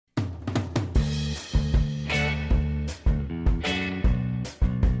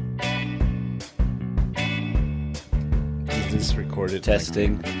recorded.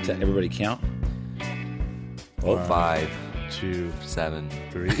 Testing. Everybody count. Oh, 5, 2, 7,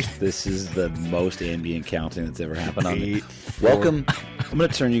 3. This is the most ambient counting that's ever happened on 8, it. 4. Welcome. I'm going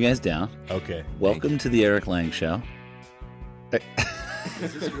to turn you guys down. Okay. Welcome to the Erik Lang Show.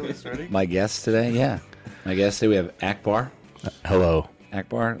 Is this really starting? My guest today, My guest today, we have Akbar. Hello.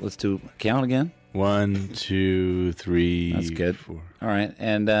 Akbar, let's do count again. 1, 2, 3. That's good. 4. All right.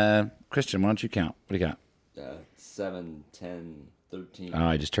 And Christian, why don't you count? What do you got? 7, 10, 13. Oh,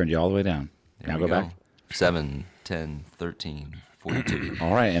 I just turned you all the way down. There Now we go back. 7, 10, 13, 42.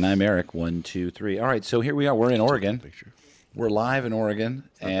 All right. And I'm Erik. 1, 2, 3. All right. So here we are. We're in Oregon. We're live in Oregon.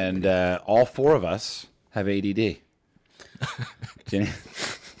 And all four of us have ADD. Did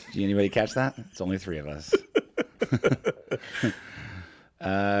anybody catch that? It's only three of us.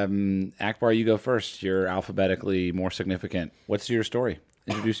 Akbar, you go first. You're alphabetically more significant. What's your story?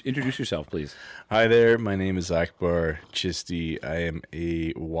 Introduce yourself, please. Hi there. My name is Akbar Chisti. I am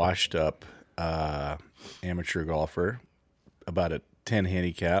a washed-up amateur golfer, about a 10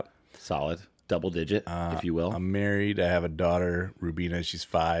 handicap. Solid. Double digit, if you will. I'm married. I have a daughter, Rubina. She's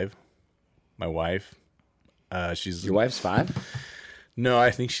 5. My wife. She's Your wife's 5? No, I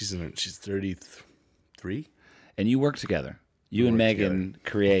think she's 33. And you work together. You and Megan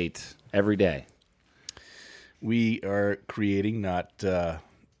create every day. We are creating, not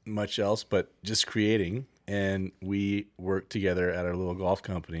much else, but just creating. And we work together at our little golf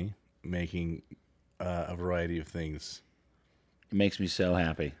company, making a variety of things. It makes me so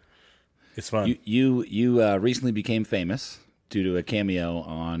happy. It's fun. You recently became famous due to a cameo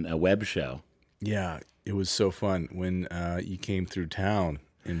on a web show. Yeah, it was so fun when you came through town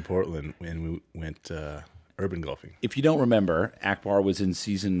in Portland and we went urban golfing. If you don't remember, Akbar was in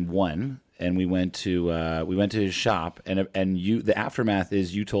season 1, and we went to his shop, and you. The aftermath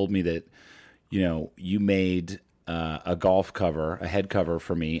is you told me that you made a golf cover, a head cover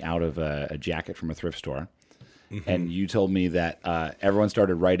for me out of a jacket from a thrift store. Mm-hmm. And you told me that everyone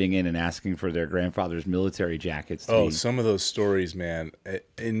started writing in and asking for their grandfather's military jackets. Some of those stories, man,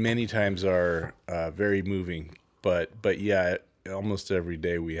 and many times are very moving. But yeah, almost every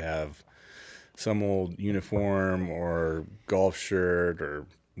day we have some old uniform or golf shirt or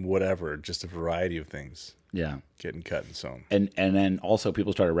whatever, just a variety of things. Yeah, getting cut and sewn. And then also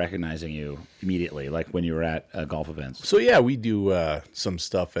people started recognizing you immediately, like when you were at golf events. So yeah, we do some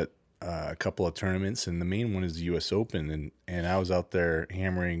stuff at a couple of tournaments, and the main one is the U.S. Open, and I was out there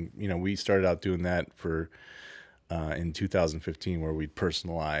hammering. We started out doing that for in 2015, where we'd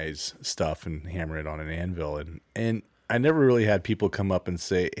personalize stuff and hammer it on an anvil, and I never really had people come up and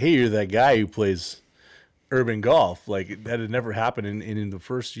say, "Hey, you're that guy who plays urban golf." Like that had never happened. And in the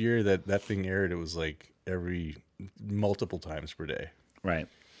first year that thing aired, it was like multiple times per day. Right.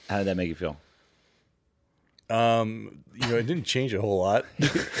 How did that make you feel? It didn't change a whole lot.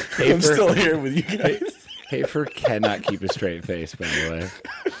 I'm still here with you guys. Hafer cannot keep a straight face, by the way.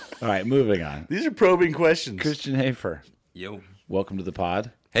 All right, moving on. These are probing questions. Christian Hafer. Yo. Welcome to the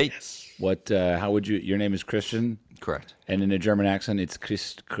pod. Hey. What? How would you? Your name is Christian, Correct. and in a German accent, it's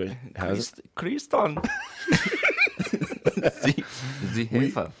how's it? Christian. Sie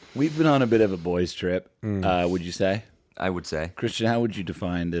Hefer. We've been on a bit of a boys' trip. Would you say, I would say. Christian? How would you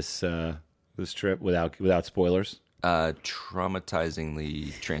define this trip without spoilers?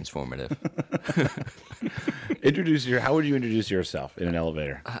 Traumatizingly transformative. How would you introduce yourself in an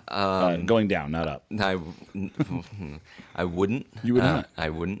elevator? Going down, not up. I wouldn't. You would not. I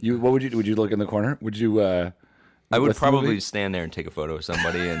wouldn't. What would you? Would you look in the corner? Would you? I would probably stand there and take a photo of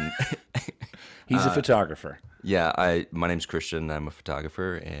somebody. And he's a photographer. Yeah, my name's Christian. I'm a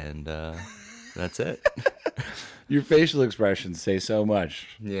photographer, and that's it. Your facial expressions say so much.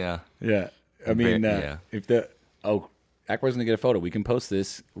 Yeah. Yeah. I mean, yeah. if Akbar's gonna get a photo, we can post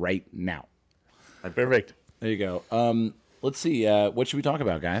this right now. Perfect. There you go. Let's see. What should we talk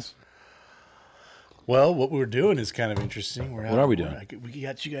about, guys? Well, what we're doing is kind of interesting. What are we doing? We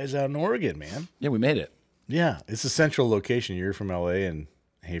got you guys out in Oregon, man. Yeah, we made it. Yeah, it's a central location. You're from LA and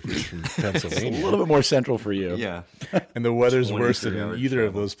Hafer's from Pennsylvania. A little bit more central for you. Yeah. And the weather's 23 worse than in hours either of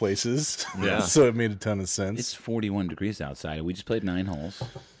travel. those places. Yeah. So it made a ton of sense. It's 41 degrees outside. We just played 9 holes.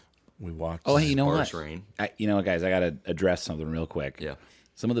 We walked. Oh, hey, you know what? Sparse rain. You know what, guys? I got to address something real quick. Yeah.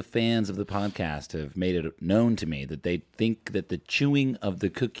 Some of the fans of the podcast have made it known to me that they think that the chewing of the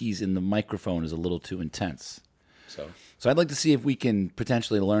cookies in the microphone is a little too intense. So I'd like to see if we can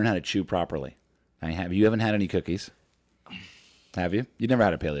potentially learn how to chew properly. You haven't had any cookies? Have you? You never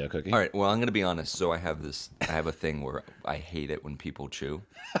had a paleo cookie? All right. Well, I'm going to be honest. So I have a thing where I hate it when people chew,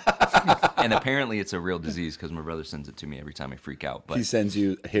 and apparently it's a real disease because my brother sends it to me every time I freak out. But He sends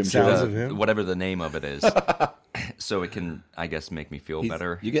you him Sounds to of him? whatever the name of it is. so it can, I guess, make me feel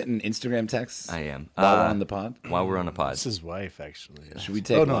better. You getting Instagram texts? I am. While we're on the pod? While we're on the pod. It's his wife, actually. Should we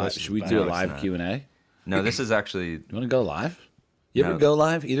take? Should we do a it's live not. Q&A? No, this is actually... You want to go live? You ever No. go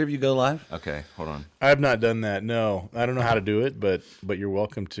live? Either of you go live? Okay, hold on. I have not done that. No, I don't know how to do it, but you're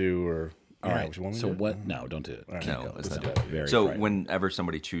welcome to. Or All right. you want me So to do it? what? No, don't do it. Can't No, go. let's It's not do very So frightening. whenever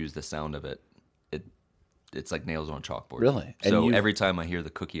somebody chews the sound of it, it's like nails on a chalkboard. Really? And So you- every time I hear the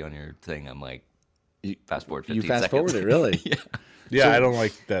cookie on your thing, I'm like, fast forward 15 you fast seconds. forward it, really? Yeah. Yeah, I don't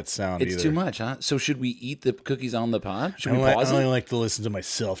like that sound It's either. too much, huh? So should we eat the cookies on the pod? Should I we only, pause I only it? like to listen to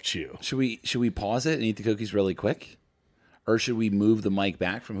myself chew. Should we pause it and eat the cookies really quick? Or should we move the mic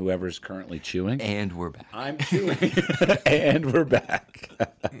back from whoever's currently chewing? And we're back. I'm chewing. And we're back.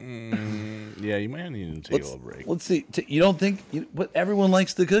 Yeah, you might need to take a little break. Let's see. You don't think but everyone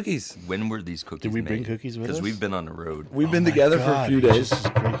likes the cookies. When were these cookies Did we made? bring cookies with us? Because we've been on the road. We've been together for a few days.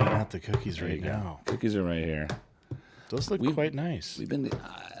 Just breaking out the cookies right now. Cookies are right here. Those look quite nice. We've been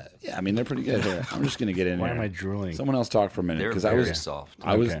yeah, I mean they're pretty good here. I'm just going to get in Why here. am I drooling? Someone else talk for a minute They're because very I was soft.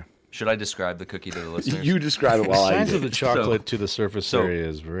 I was Okay. Should I describe the cookie to the listeners? you describe it while I Size eat of the it. chocolate to the surface so area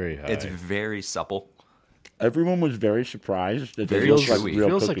is very high. It's very supple. Everyone was very surprised that Very they looked like chewy. real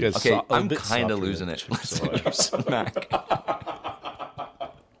Feels like cookies. a Okay, a I'm bit kind of softer losing than it. Chips Ahoy. Smack.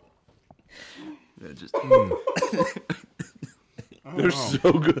 Yeah, just, They're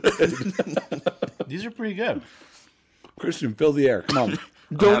so good. These are pretty good. Christian, fill the air. Come on.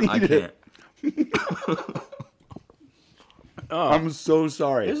 Don't I eat can't. it. I'm so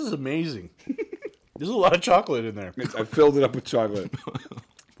sorry. This is amazing. There's a lot of chocolate in there. I filled it up with chocolate.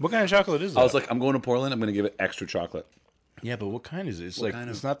 What kind of chocolate is that? I was like, I'm going to Portland. I'm going to give it extra chocolate. yeah, but what kind is it? It's What like kind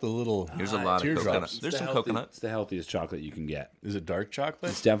it's of- not the little. There's a lot of teardrops. coconut. There's some coconut. It's the healthiest chocolate you can get. Is it dark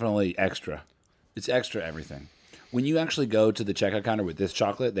chocolate? It's definitely extra. It's extra everything. When you actually go to the checkout counter with this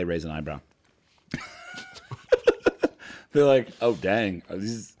chocolate, they raise an eyebrow. They're like, "Oh dang,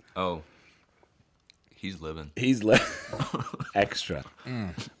 Oh, he's living. he's extra." All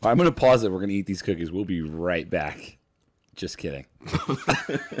right, I'm going to pause it. We're going to eat these cookies. We'll be right back. Just kidding.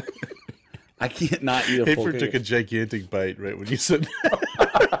 I can't not eat a full Hafer cookie. took a gigantic bite right when you said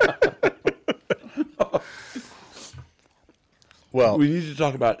that. Well, We need to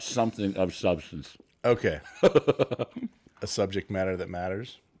talk about something of substance. okay. A subject matter that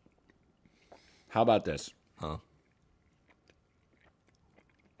matters. How about this? Huh?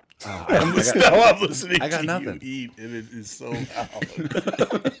 Now I'm listening I got to nothing. you eat, and it is so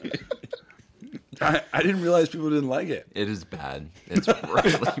loud. I didn't realize people didn't like it. It is bad. It's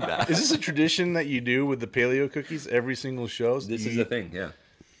really bad. Is this a tradition that you do with the paleo cookies every single show? This You is the eat- thing, yeah.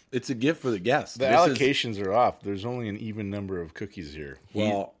 It's a gift for the guests. The This is- allocations are off. There's only an even number of cookies here.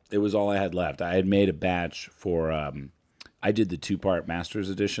 Well, it was all I had left. I had made a batch for. I did the 2-part Masters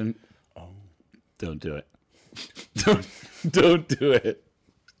edition. Oh, don't do it! don't do it!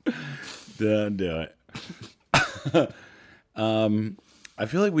 Don't do it! I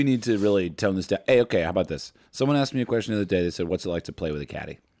feel like we need to really tone this down. Hey, okay, how about this? Someone asked me a question the other day. They said, "What's it like to play with a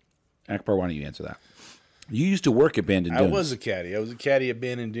caddy?" Akbar, why don't you answer that? You used to work at Bandon Dunes. I was a caddy. I was a caddy at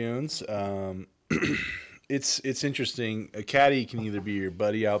Bandon Dunes. It's interesting. A caddy can either be your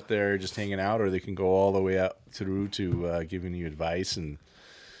buddy out there just hanging out, or they can go all the way out through to giving you advice and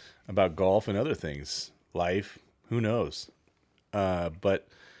about golf and other things, life. Who knows? But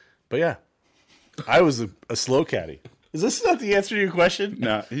yeah, I was a slow caddy. Is this not the answer to your question?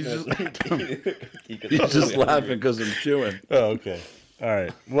 No, he's just laughing because I'm chewing. Oh, okay. All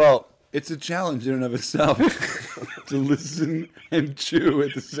right. Well, It's a challenge in and of itself to listen and chew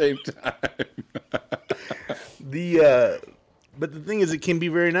at the same time. but the thing is, it can be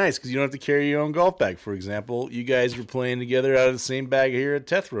very nice because you don't have to carry your own golf bag. For example, you guys were playing together out of the same bag here at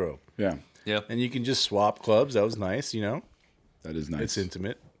Tethrow, Yeah, Yep. and you can just swap clubs. That was nice, you know. that is nice. It's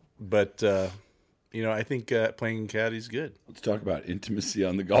intimate, but I think playing caddy's good. Let's talk about intimacy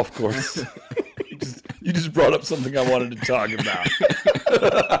on the golf course. you just brought up something I wanted to talk about.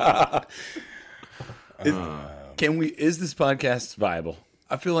 Is this podcast viable?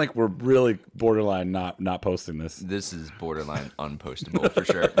 I feel like we're really borderline not posting this. This is borderline unpostable for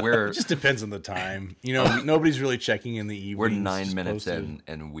sure. It just depends on the time. Nobody's really checking in the evening. We're 9 minutes in,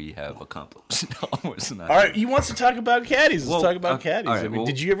 and we have accomplished almost nothing. All right, he wants to talk about caddies. Let's talk about caddies. all right, I mean, well-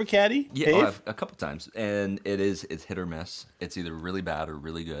 did you ever caddy? Yeah, Dave? a couple times, and it's hit or miss. It's either really bad or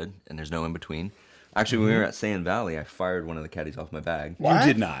really good, and there's no in between. Actually, when we were at Sand Valley, I fired one of the caddies off my bag. You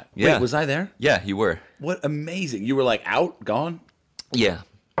did not. Yeah. Wait, was I there? Yeah, you were. What amazing. You were like out, gone? Yeah.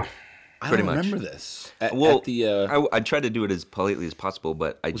 I Pretty don't much. remember this. At the I tried to do it as politely as possible,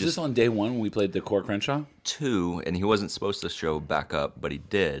 but I was just this on day one when we played the Core Crenshaw? 2, and he wasn't supposed to show back up, but he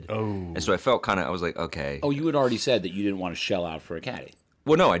did. Oh. And so I felt I was like, okay. Oh, you had already said that you didn't want to shell out for a caddy.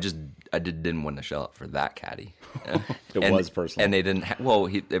 Well, no, didn't want to shell out for that caddy. It was personal. And they didn't,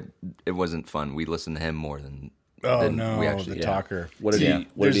 it wasn't fun. We listened to him more than Oh than no, we actually, the talker. What did Yeah. he?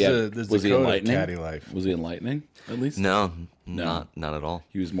 What did he have? There's Was the he code of enlightening? caddy life. Was he enlightening? At least No, not at all.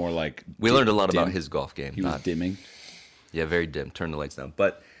 he was more like We learned a lot dim. about his golf game. He was dimming. Yeah, very dim. Turn the lights down.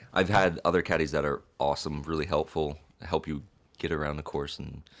 But I've had other caddies that are awesome, really helpful, help you get around the course,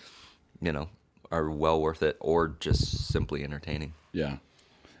 and are well worth it, or just simply entertaining. Yeah,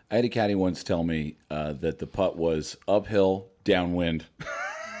 I had a caddy once tell me that the putt was uphill, downwind,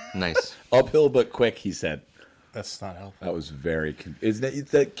 Nice. uphill but quick. He said That's not helpful. that was very.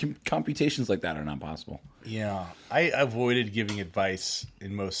 That computations like that are not possible. Yeah, I avoided giving advice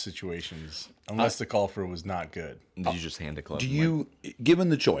in most situations unless the golfer was not good. Did you just hand a club? Do you, given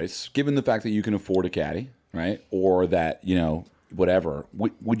the choice, given the fact that you can afford a caddy, right, or that whatever,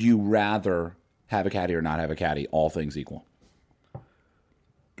 would you rather have a caddy or not have a caddy? All things equal.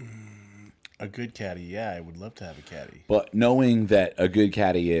 A good caddy, yeah, I would love to have a caddy. But knowing that a good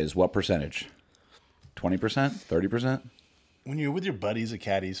caddy is what percentage? 20%? 30%? When you're with your buddies, a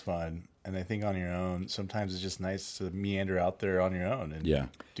caddy's fun, and I think on your own, sometimes it's just nice to meander out there on your own and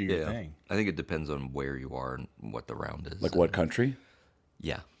do your thing. I think it depends on where you are and what the round is. Like what country?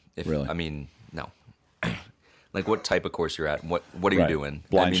 Yeah. Really? I mean, no. Like what type of course you're at. What are you Right. doing?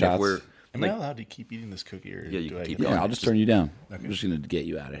 Blind I mean, shots? If we're Am I allowed to keep eating this cookie? Or Yeah, you do can I keep get- going. Yeah, I'll just turn you down. I'm just going to get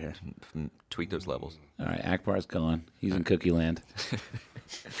you out of here. tweak those levels. All right, Akbar's gone. He's in Cookie Land.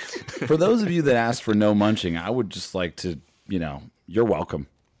 For those of you that asked for no munching, I would just like to, you're welcome.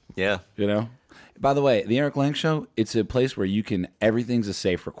 Yeah. By the way, the Erik Lang Show, it's a place where everything's a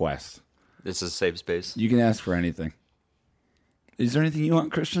safe request. This is a safe space. You can ask for anything. Is there anything you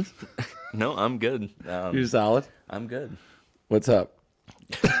want, Christian? No, I'm good. You're solid. I'm good. What's up?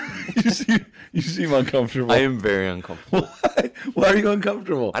 you seem uncomfortable. I am very uncomfortable. Why are you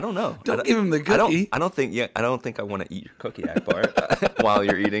uncomfortable? I don't know. Don't give him the cookie. I don't think I want to eat your cookie, Akbar, while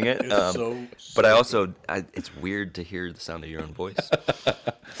you're eating it. so But I also, it's weird to hear the sound of your own voice.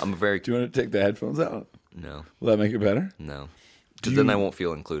 I'm very. Do you want to take the headphones out? No, Will that make it better? no, because then I won't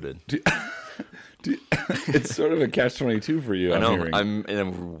feel included. It's sort of a catch-22 for you. I know. hearing. I'm in a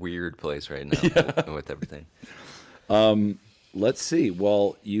weird place right now with everything. Let's see.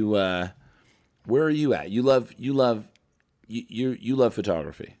 Well, you, where are you at? You love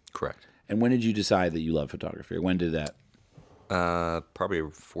photography. Correct. And when did you decide that you love photography? When did that? Probably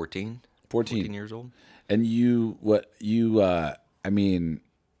 14 years old. And I mean,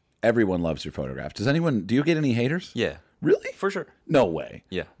 everyone loves your photograph. Do you get any haters? Yeah, Really? for sure. No way.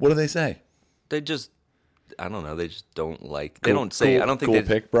 Yeah. What do they say? They just, I don't know. They just don't like. They don't say. I don't think cool they.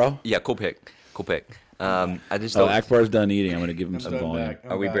 pick, bro. Yeah, cool pick. I just Oh, don't. Akbar's done eating. I'm going to give him some done volume. back.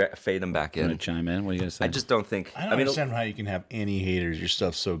 Are we fade them back I'm going in? to chime in. What are you going to say? I just don't think. I don't mean, understand how you can have any haters. Your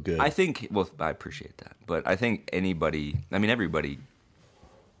stuff's so good. I think. Well, I appreciate that, but I think anybody. I mean, everybody.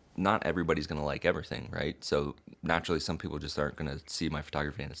 Not everybody's going to like everything, right? So naturally, some people just aren't going to see my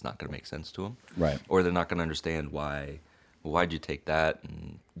photography, and it's not going to make sense to them, Right. Or they're not going to understand why. Why'd you take that?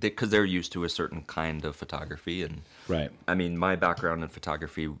 And because they're used to a certain kind of photography, and Right. I mean, my background in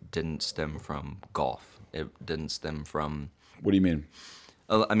photography didn't stem from golf. It didn't stem from. What do you mean?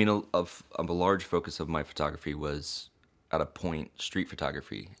 I mean, a large focus of my photography was at a point street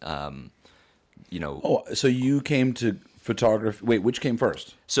photography. Oh, so you came to photography. Wait, which came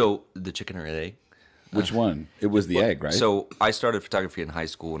first? So the chicken or egg. Which one? It was the egg, right? So I started photography in high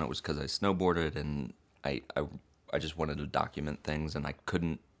school, and it was because I snowboarded, and I just wanted to document things, and I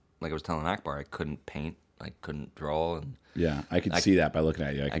couldn't. Like I was telling Akbar, I couldn't paint, I couldn't draw, and yeah, I could see that by looking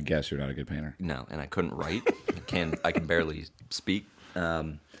at you. I could guess you're not a good painter. no, and I couldn't write. I can barely speak.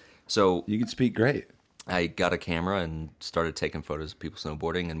 So You can speak great. I got a camera and started taking photos of people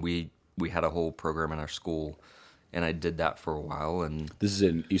snowboarding, and we had a whole program in our school, and I did that for a while. And This is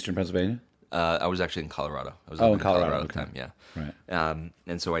in Eastern Pennsylvania. I was actually in Colorado. I was Oh, living in Colorado, at the okay. time, yeah. Right.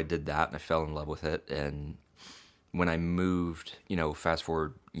 And so I did that, and I fell in love with it. And when I moved, fast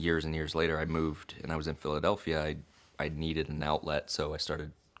forward years and years later, I moved, and I was in Philadelphia. I needed an outlet, so I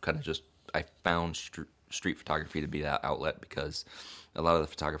started I found street photography to be that outlet, because a lot of the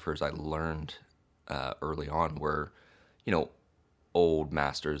photographers I learned early on were, old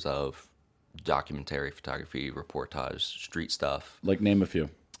masters of documentary photography, reportage, street stuff. Like name a few.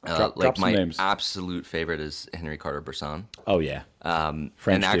 Drop Like some my names. absolute favorite is Henry Carter Bresson. Oh yeah. French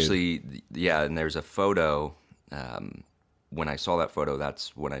And dude. actually, yeah, and there's a photo when I saw that photo,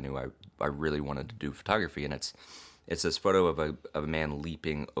 that's when I knew I really wanted to do photography. And it's this photo of a man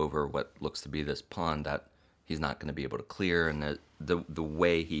leaping over what looks to be this pond that he's not going to be able to clear. And the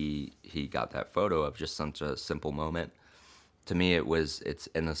way he got that photo of just such a simple moment, to me, it's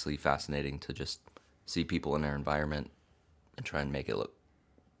endlessly fascinating to just see people in their environment and try and make it look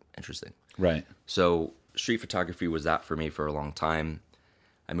interesting. Right. So street photography was that for me for a long time.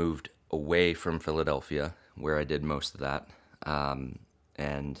 I moved away from Philadelphia, where I did most of that,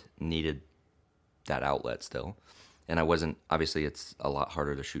 and needed that outlet still. And I wasn't, obviously it's a lot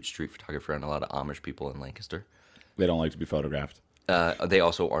harder to shoot street photography around a lot of Amish people in Lancaster. They don't like to be photographed. They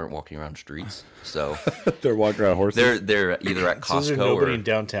also aren't walking around streets, so They're walking around horses. they're either at So is there Costco nobody or in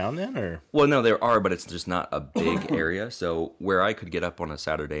downtown then, or? well, no, there are, but it's just not a big area. So where I could get up on a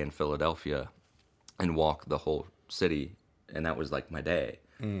Saturday in Philadelphia and walk the whole city, and that was like my day,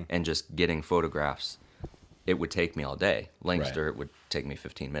 and just getting photographs, it would take me all day. Lancaster, Right. it would take me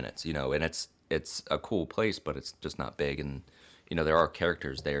 15 minutes, and it's a cool place, but it's just not big, and there are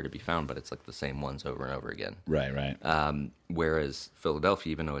characters there to be found, but it's like the same ones over and over again. Right. Whereas Philadelphia,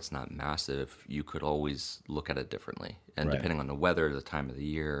 even though it's not massive, you could always look at it differently. And Right. depending on the weather, the time of the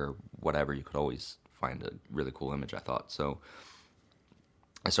year, whatever, you could always find a really cool image, I thought. So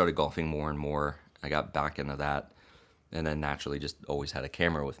I started golfing more and more. I got back into that. And then naturally just always had a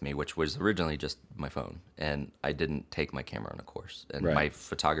camera with me, which was originally just my phone. And I didn't take my camera on a course. And Right. my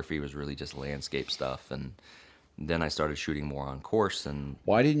photography was really just landscape stuff. And then I started shooting more on course. And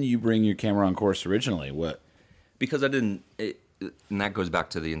Why didn't you bring your camera on course originally? What? because I didn't, and that goes back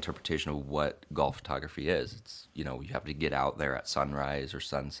to the interpretation of what golf photography is. It's, you have to get out there at sunrise or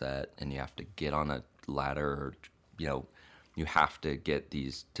sunset, and you have to get on a ladder, or, you have to get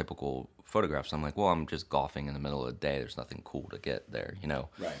these typical photographs. I'm like, well, I'm just golfing in the middle of the day. There's nothing cool to get there,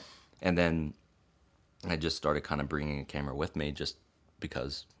 Right. And then I just started kind of bringing a camera with me just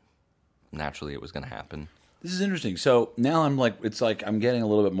because naturally it was going to happen. This is interesting. So now it's like I'm getting a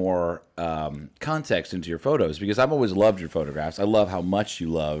little bit more context into your photos, because I've always loved your photographs. I love how much you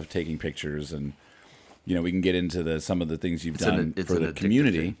love taking pictures, and we can get into some of the things you've done it's for an the addictive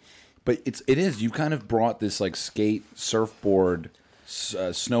community. thing. But it is you kind of brought this like skate, surfboard,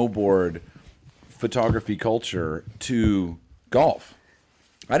 snowboard photography culture to golf.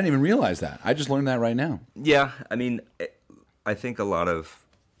 I didn't even realize that. I just learned that right now. Yeah, I mean, I think a lot of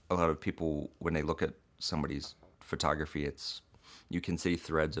people, when they look at somebody's photography, you can see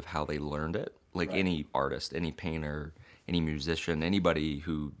threads of how they learned it. Like Right. any artist, any painter, any musician, anybody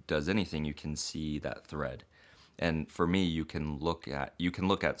who does anything, you can see that thread. And for me, you can look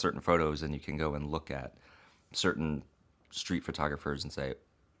at certain photos, and you can go and look at certain street photographers and say,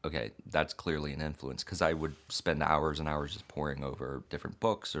 okay, that's clearly an influence, because I would spend hours and hours just poring over different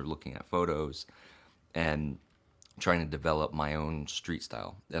books or looking at photos and trying to develop my own street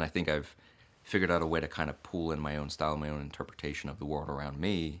style. And I think I've figured out a way to kind of pull in my own style, my own interpretation of the world around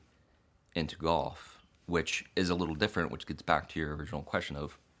me into golf, which is a little different, which gets back to your original question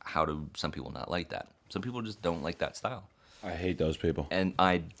of how do some people not like that? Some people just don't like that style. I hate those people. And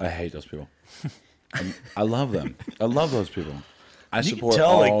I hate those people. I love them. I love those people. I You can support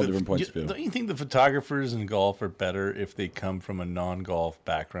tell, all different points of view. Don't you think the photographers in golf are better if they come from a non-golf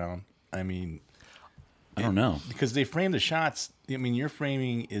background? I mean, I don't know. because they frame the shots. I mean, your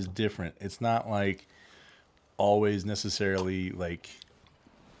framing is different. It's not like always necessarily like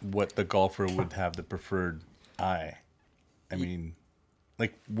what the golfer would have the preferred eye. I mean,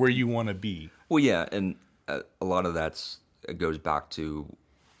 like where you want to be. well, yeah, and a lot of it goes back to,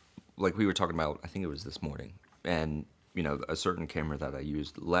 like we were talking about, I think it was this morning, and a certain camera that I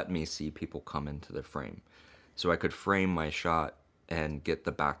used let me see people come into the frame, so I could frame my shot and get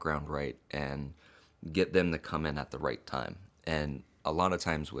the background right and get them to come in at the right time. And a lot of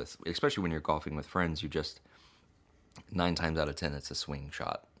times especially when you're golfing with friends, you just 9 times out of 10 it's a swing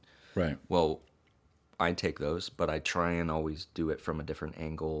shot. Right. Well, I take those, but I try and always do it from a different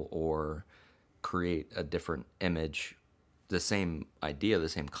angle or create a different image. The same idea, the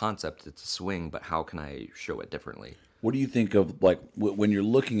same concept, it's a swing, but how can I show it differently? What do you think of, like, when you're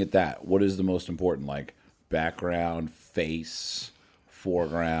looking at that, what is the most important? Like, background, face,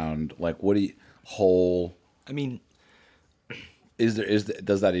 foreground, like, what do you, whole, I mean,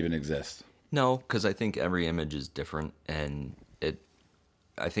 does that even exist? no, because I think every image is different, and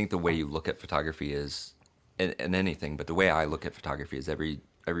I think the way you look at photography is, and anything, but the way I look at photography is every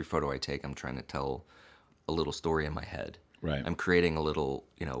photo I take, I'm trying to tell a little story in my head. Right. I'm creating a little,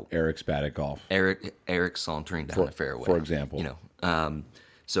 Eric's bad at golf. Eric sauntering down the fairway, for example.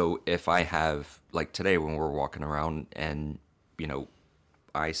 So if I have, like today when we're walking around and,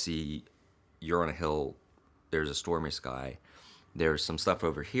 I see you're on a hill there's a stormy sky. There's some stuff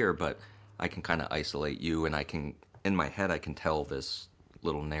over here, but I can kind of isolate you, and I can, in my head, I can tell this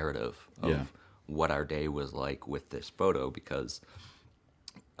little narrative of what our day was like with this photo because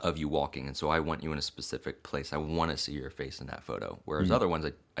of you walking. And so I want you in a specific place. I want to see your face in that photo. Whereas other ones,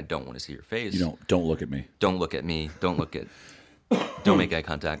 I don't want to see your face. You don't look at me. Don't look at me. Don't make eye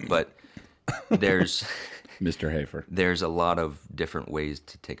contact. But there's Mr. Hafer. There's a lot of different ways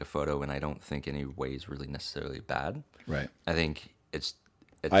to take a photo, and I don't think any way is really necessarily bad. Right. I think it's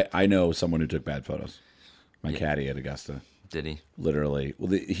I know someone who took bad photos. My caddy at Augusta. Did he? Literally. Well,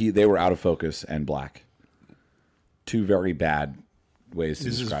 they were out of focus and black. Two very bad ways to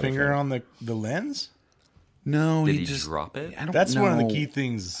Is his describe finger a photo. on the lens? No, Did he just drop it? That's one of the know. key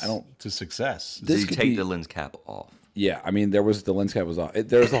things to success. Did This you could take be- the lens cap off? Yeah, I mean, the lens cap was off.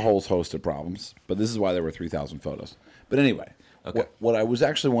 There's a whole host of problems, but this is why there were 3,000 photos. But anyway, Okay. what I was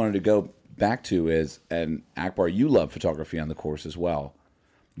actually wanted to go back to is, and Akbar, you love photography on the course as well.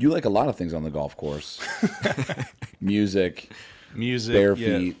 You like a lot of things on the golf course. Music. Bare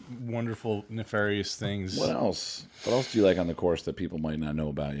feet. Wonderful, nefarious things. What else? What else do you like on the course that people might not know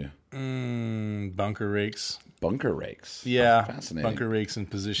about you? Bunker rakes. Bunker rakes. Yeah, Fascinating. bunker rakes and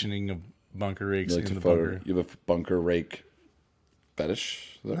positioning of bunker rakes You like in to the photo, bunker. you have a bunker rake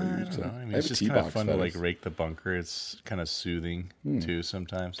fetish? Is that what I you don't say? know. I mean, have it's a just tee kind of box fun to fetish. like rake the bunker. It's kind of soothing too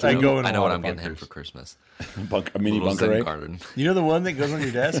sometimes. So I go in. I a know lot what of I'm getting him bunkers. for Christmas. A mini Little bunker Zen rake? garden. You know the one that goes on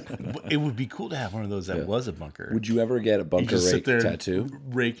your desk? It would be cool to have one of those that was a bunker. Would you ever get a you bunker just rake sit there tattoo?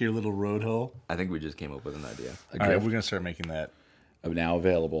 and rake your little road hole? I think we just came up with an idea. All right, we're gonna start making that. Now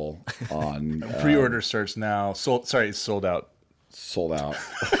available on Pre-order starts now. It's sold out. sold out.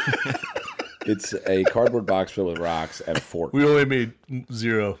 It's a cardboard box filled with rocks and a fork, We only made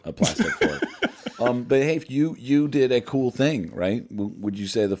 0. a plastic fork. But hey, you did a cool thing, right? Would you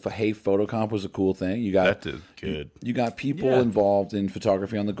say the Hey photo comp was a cool thing? You got That did good. You got people Yeah. involved in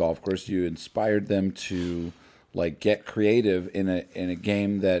photography on the golf course. You inspired them to like get creative in a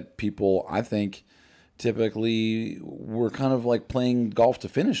game that people, I think, typically were kind of like playing golf to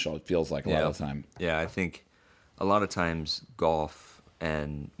finish. It feels like a lot of the time. Yeah, I think a lot of times golf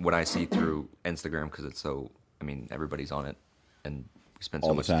and what I see through Instagram, because it's so, I mean, everybody's on it and we spend so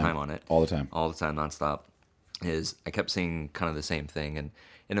All the much time. time on it. All the time. All the time, nonstop, is I kept seeing kind of the same thing. And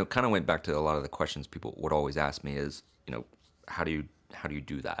it kind of went back to a lot of the questions people would always ask me is, how do you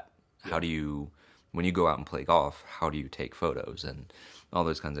do that? How do you, when you go out and play golf, how do you take photos and all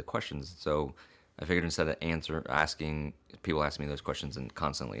those kinds of questions? So I figured instead of asking people asking me those questions and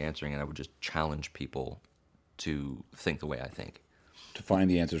constantly answering it, I would just challenge people to think the way I think. To find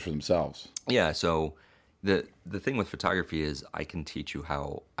the answers for themselves. Yeah, so the thing with photography is I can teach you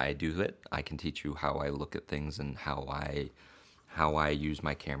how I do it. I can teach you how I look at things and how I use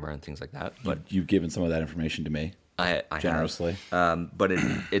my camera and things like that. But You've given some of that information to me I generously. but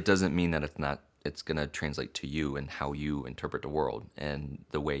it doesn't mean that it's going to translate to you and how you interpret the world, and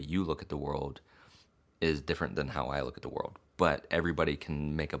the way you look at the world is different than how I look at the world. But everybody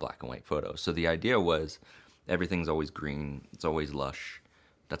can make a black and white photo. So the idea was everything's always green, it's always lush.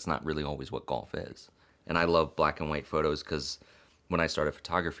 That's not really always what golf is. And I love black and white photos because when I started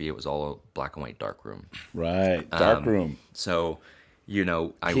photography, it was all a black and white darkroom. Right. Dark room. So, I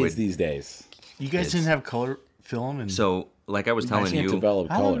Kids would. these days. You guys didn't have color film, and So, like I was I telling can't you, develop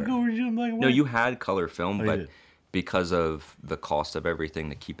how long color. ago were you doing black and white? no, you had color film, you but did. because of the cost of everything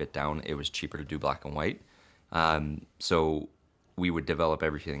to keep it down, it was cheaper to do black and white. So we would develop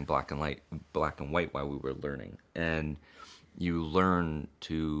everything black and white while we were learning. And you learn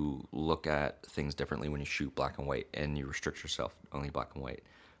to look at things differently when you shoot black and white, and you restrict yourself to only black and white.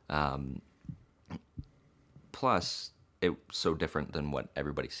 Plus, it's so different than what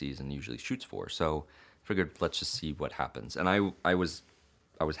everybody sees and usually shoots for. So I figured, let's just see what happens. And I was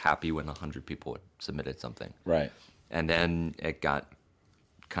happy when 100 people had submitted something. Right. And then it got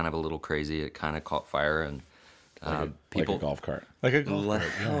kind of a little crazy. It kind of caught fire, and people. Like a golf cart. like a golf cart.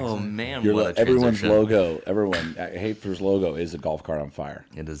 Oh man, Your what a everyone's transition. logo, Hafer's logo is a golf cart on fire,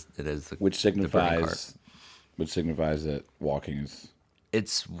 It is. which the burning cart. signifies that walking is.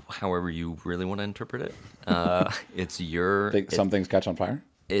 It's however you really want to interpret it. It's your. Some things catch on fire.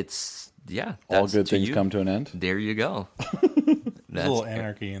 It's yeah. All that's good to things you. there to an end. There you go. There's a little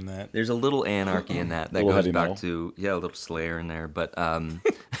anarchy in that. There's a little anarchy in that. That Little goes heavy back metal. to a little Slayer in there, but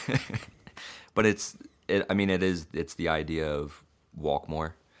but it's the idea of walk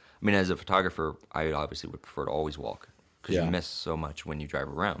more. I mean, as a photographer, I obviously would prefer to always walk because Yeah. you miss so much when you drive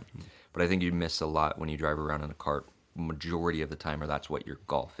around. But I think you miss a lot when you drive around in a cart. Majority of the time, or that's what your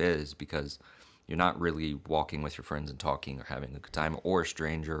golf is, because you're not really walking with your friends and talking or having a good time, or a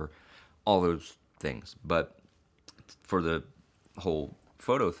stranger, all those things. But for the whole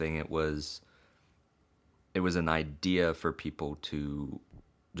photo thing, it was an idea for people to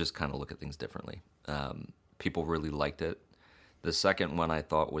just kind of look at things differently. People really liked it. The second one I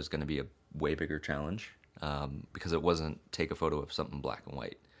thought was going to be a way bigger challenge, because it wasn't take a photo of something black and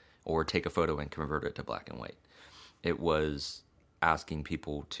white or take a photo and convert it to black and white. It was asking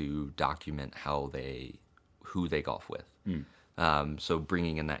people to document who they golf with. So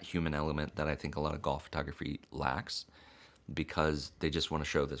bringing in that human element that I think a lot of golf photography lacks, because they just want to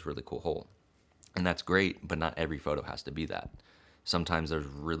show this really cool hole. And that's great, but not every photo has to be that. Sometimes there's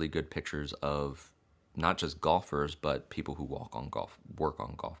really good pictures of not just golfers, but people who work on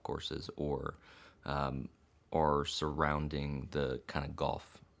golf courses, or surrounding the kind of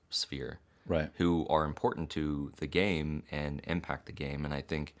golf sphere, right? Who are important to the game and impact the game. And I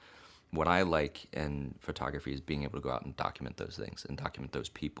think what I like in photography is being able to go out and document those things and document those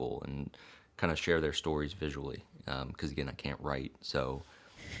people and kind of share their stories visually. Because again, I can't write, so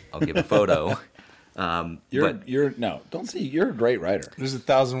I'll give a photo. You're a great writer. There's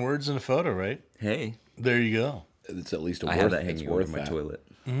 1,000 words in a photo, right? Hey, there you go. It's at least I have that hanging over my toilet.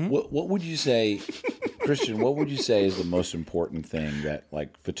 Mm-hmm. What would you say, Christian? What would you say is the most important thing that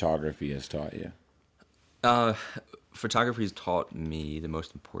like photography has taught you? Photography has taught me the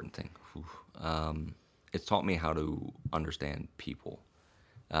most important thing. It's taught me how to understand people.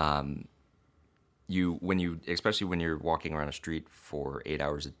 Especially when you're walking around a street for 8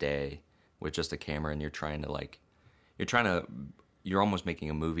 hours a day with just a camera, and you're almost making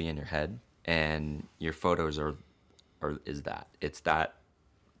a movie in your head, and your photos it's that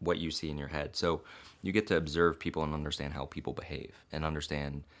what you see in your head. So you get to observe people and understand how people behave, and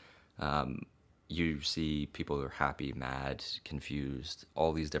understand. You see people who are happy, mad, confused,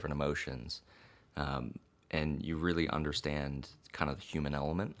 all these different emotions, and you really understand kind of the human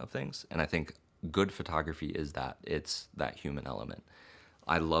element of things. And I think good photography is that. It's that human element.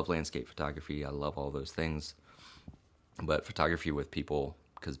 I love landscape photography. I love all those things. But photography with people,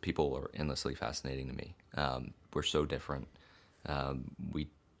 because people are endlessly fascinating to me. We're so different.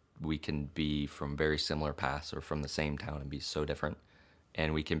 We can be from very similar paths or from the same town and be so different.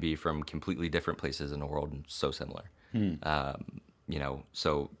 And we can be from completely different places in the world and so similar.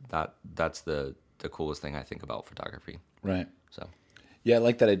 So that's the coolest thing I think about photography. Right. So, yeah, I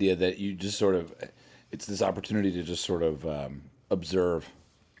like that idea that you just sort of, it's this opportunity to just sort of observe.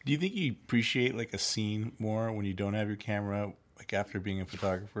 Do you think you appreciate like a scene more when you don't have your camera, like after being a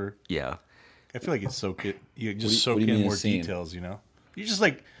photographer? Yeah. I feel like you just what soak do you in mean more a scene? details, you know? You just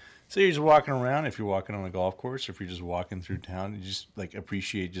like, say you're just walking around, if you're walking on a golf course, or if you're just walking through town, you just like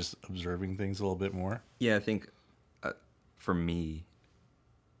appreciate just observing things a little bit more. Yeah, I think for me,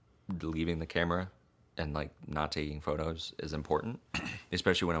 leaving the camera and like not taking photos is important,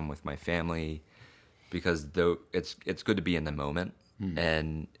 especially when I'm with my family, because though it's good to be in the moment.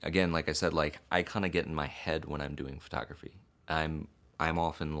 And again, like I said, like I kind of get in my head when I'm doing photography. I'm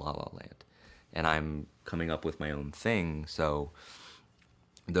off in la la land, and I'm coming up with my own thing. So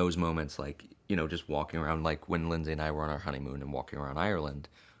those moments, like, just walking around, like when Lindsay and I were on our honeymoon and walking around Ireland,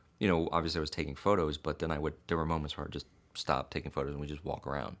 obviously I was taking photos, but then there were moments where I'd just stop taking photos and we just walk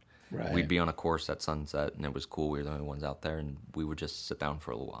around. Right. We'd be on a course at sunset, and it was cool. We were the only ones out there, and we would just sit down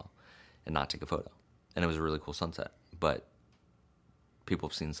for a little while and not take a photo. And it was a really cool sunset, but people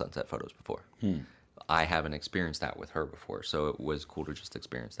have seen sunset photos before. I haven't experienced that with her before, so it was cool to just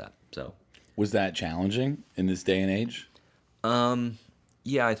experience that. So, was that challenging in this day and age?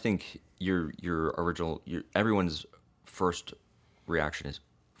 Yeah, I think everyone's first reaction is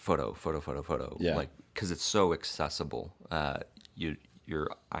photo. Yeah. Like, because it's so accessible. Your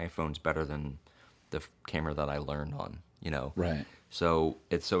iPhone's better than the camera that I learned on. Right. So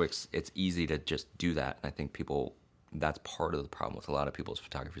it's easy to just do that, and I think that's part of the problem with a lot of people's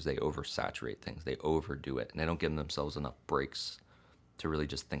photography is they oversaturate things, they overdo it, and they don't give themselves enough breaks to really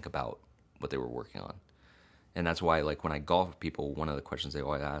just think about what they were working on. And that's why, like, when I golf with people, one of the questions they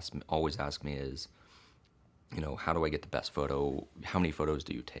always ask me is, how do I get the best photo? How many photos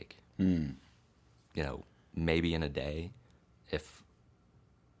do you take? Maybe in a day, if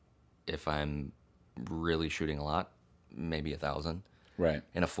I'm really shooting a lot, maybe 1,000. Right.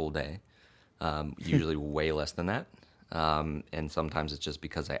 In a full day. Usually way less than that. And sometimes it's just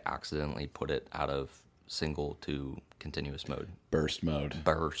because I accidentally put it out of single to continuous mode. Burst mode.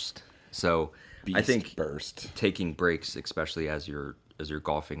 So I think burst. Taking breaks, especially as you're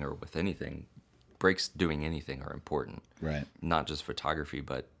golfing or with anything, breaks doing anything are important. Right. Not just photography,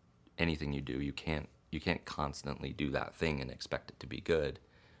 but anything you do. You can't constantly do that thing and expect it to be good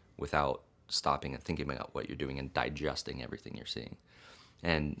without stopping and thinking about what you're doing and digesting everything you're seeing.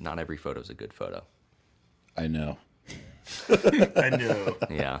 And not every photo is a good photo. I know. I know.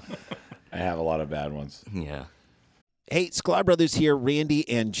 Yeah. I have a lot of bad ones. Yeah. Hey, Sklar Brothers here, Randy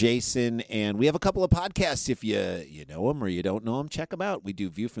and Jason, and we have a couple of podcasts. If you know them or you don't know them, check them out. We do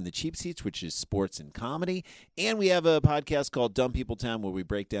View from the Cheap Seats, which is sports and comedy, and we have a podcast called Dumb People Town, where we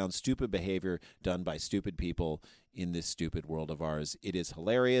break down stupid behavior done by stupid people in this stupid world of ours. It is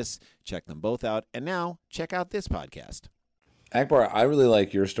hilarious. Check them both out, and now check out this podcast. Akbar, I really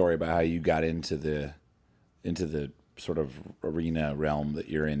like your story about how you got into the sort of arena realm that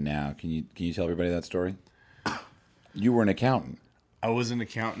you're in now. Can you tell everybody that story? You were an accountant. I was an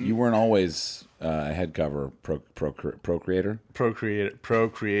accountant. You weren't always a head cover procreator.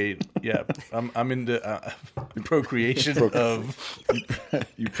 Procreate. Yeah, I'm into procreation of.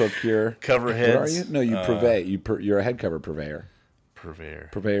 You procure cover heads. What are you? No, you purvey. You're a head cover purveyor.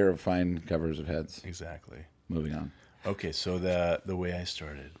 Purveyor of fine covers of heads. Exactly. Moving on. Okay, so the way I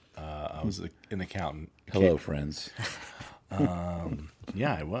started, I was an accountant. Hello, friends.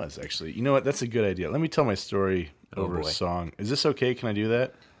 Yeah, I was actually. You know what? That's a good idea. Let me tell my story over a song. Is this okay? Can I do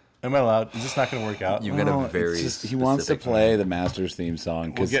that? Am I allowed? Is this not going to work out? You've got a very he wants to play the Masters theme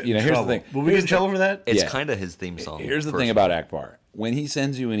song because here's the thing. Will we get in trouble for that? It's kind of his theme song. Here's the thing about Akbar. When he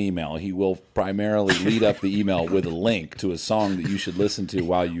sends you an email, he will primarily lead up the email with a link to a song that you should listen to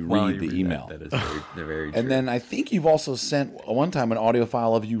while you read the email. That is very true. And then I think you've also sent one time an audio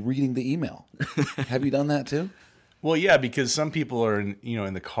file of you reading the email. Have you done that too? Well, yeah, because some people are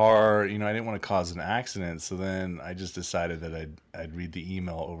in the car. I didn't want to cause an accident, so then I just decided that I'd read the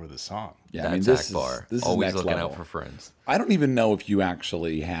email over the song. Yeah, That's this Akbar. is Always next looking level. out for friends. I don't even know if you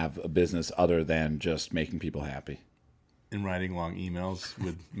actually have a business other than just making people happy. And writing long emails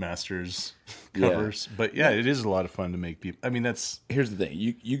with masters covers. But yeah, it is a lot of fun to make people. I mean, Here's the thing: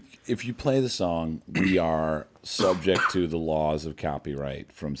 you if you play the song, we are subject to the laws of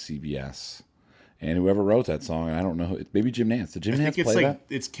copyright from CBS. And whoever wrote that song, I don't know, maybe Jim Nance. Did Jim Nance play that?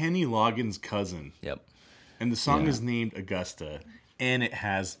 It's Kenny Loggins' cousin. Yep. And the song is named Augusta, and it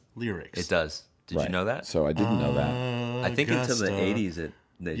has lyrics. It does. Did you know that? So I didn't know that. I think until the 80s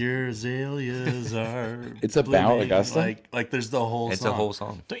Your azaleas are. It's about blooming. Augusta? Like there's the whole It's song. a whole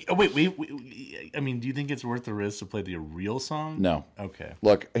song. Wait. I mean, do you think it's worth the risk to play the real song? No. Okay.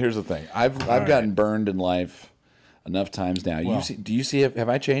 Look, here's the thing. I've gotten burned in life enough times now. Well, have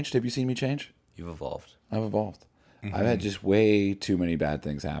I changed? Have you seen me change? You've evolved. I've evolved. I've had just way too many bad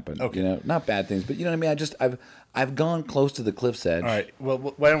things happen. Okay. Not bad things, but you know what I mean. I've gone close to the cliff's edge. All right. Well,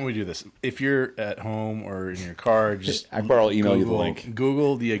 why don't we do this? If you're at home or in your car, just Akbar will email you the link.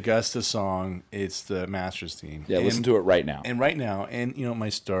 Google the Augusta song. It's the Masters theme. Yeah, listen to it right now. And right now, my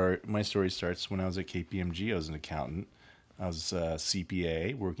story starts when I was at KPMG. I was an accountant. I was a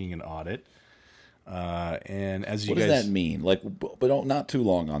CPA working in audit. And as you What guys, does that mean? But not too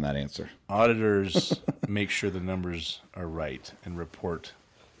long on that answer. auditors make sure the numbers are right and report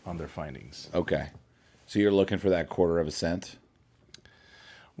on their findings. Okay. So you're looking for that quarter of a cent?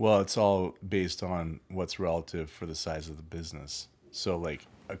 Well, it's all based on what's relative for the size of the business. So, like,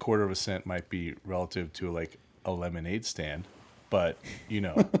 a quarter of a cent might be relative to, like, a lemonade stand. But,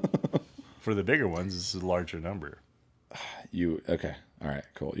 for the bigger ones, this is a larger number. Okay. All right,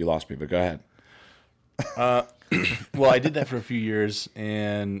 cool. You lost me, but go ahead. Well, I did that for a few years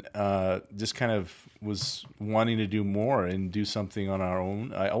and just kind of was wanting to do more and do something on our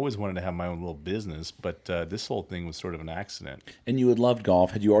own. I always wanted to have my own little business, but this whole thing was sort of an accident. And you had loved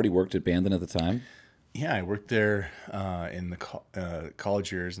golf. Had you already worked at Bandon at the time? Yeah, I worked there in the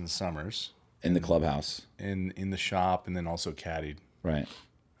college years and summers. In the clubhouse? In the shop, and then also caddied. Right.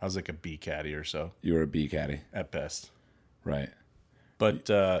 I was like a B caddy or so. You were a B caddy. At best. Right. But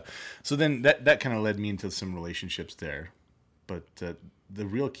so then that kind of led me into some relationships there. But the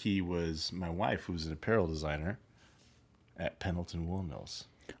real key was my wife, who was an apparel designer at Pendleton Wool Mills.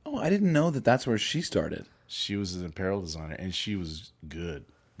 Oh, I didn't know that's where she started. She was an apparel designer, and she was good.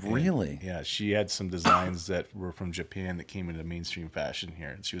 Really? And, yeah, she had some designs that were from Japan that came into mainstream fashion here.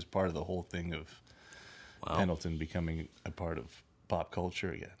 And she was part of the whole thing of Pendleton becoming a part of pop culture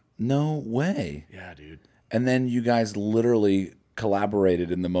again. No way. Yeah, dude. And then you guys literally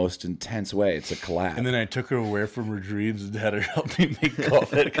collaborated in the most intense way. It's a collab. And then I took her away from her dreams and had her help me make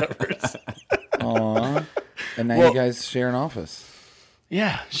golf head covers. Aww. And now you guys share an office.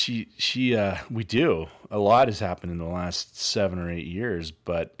 Yeah, we do. A lot has happened in the last 7 or 8 years,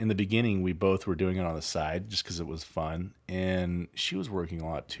 but in the beginning, we both were doing it on the side just because it was fun. And she was working a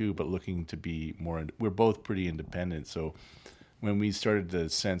lot too, but looking to be more, we're both pretty independent. So when we started to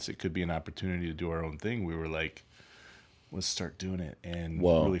sense it could be an opportunity to do our own thing, we were like, let's start doing it and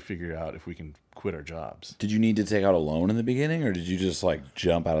really figure out if we can quit our jobs. Did you need to take out a loan in the beginning, or did you just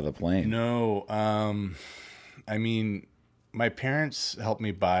jump out of the plane? No, I mean, my parents helped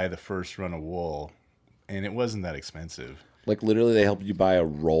me buy the first run of wool, and it wasn't that expensive. Like literally, they helped you buy a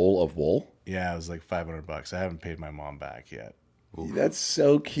roll of wool. Yeah, it was like $500. I haven't paid my mom back yet. That's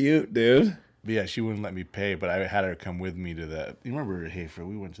so cute, dude. But yeah, she wouldn't let me pay, but I had her come with me to the. You remember Hafer?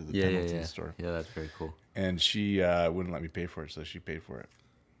 We went to the Pendleton store. Yeah, that's very cool. And she wouldn't let me pay for it, so she paid for it.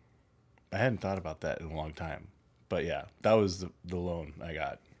 I hadn't thought about that in a long time, but yeah, that was the loan I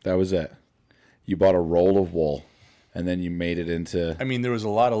got. That was it. You bought a roll of wool, and then you made it into. I mean, there was a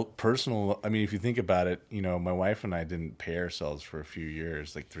lot of personal. I mean, if you think about it, you know, my wife and I didn't pay ourselves for a few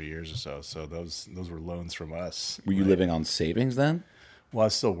years, like 3 years or so. So those were loans from us. Were you living on savings then? Well, I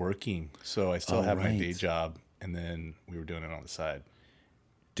was still working, so I still had my right. day job, and then we were doing it on the side.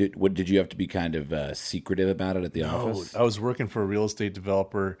 Did you have to be kind of secretive about it at the office? I was working for a real estate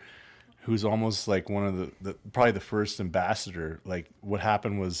developer who's almost like one of the probably the first ambassador. Like what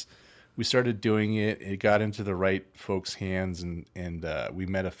happened was we started doing it. It got into the right folks' hands, and we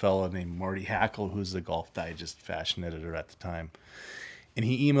met a fella named Marty Hackle, who's the Golf Digest fashion editor at the time. And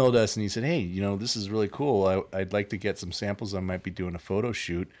he emailed us and he said, hey, you know, this is really cool. I'd like to get some samples. I might be doing a photo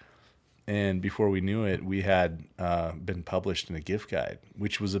shoot. And before we knew it, we had been published in a gift guide,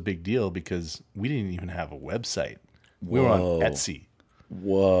 which was a big deal because we didn't even have a website. We were on Etsy.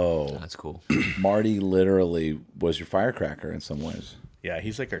 Whoa. That's cool. Marty literally was your firecracker in some ways. Yeah,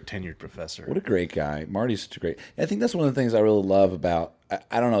 he's like our tenured professor. What a great guy. Marty's such a great. I think that's one of the things I really love about.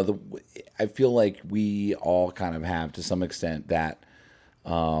 I don't know. I feel like we all kind of have to some extent that.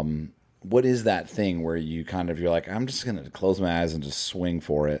 What is that thing where you kind of you're like, I'm just gonna close my eyes and just swing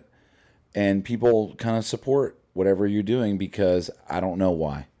for it, and people kind of support whatever you're doing because I don't know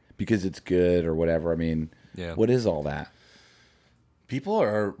why, because it's good or whatever. I mean, what is all that? People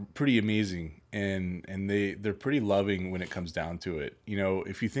are pretty amazing, and they're pretty loving when it comes down to it. You know,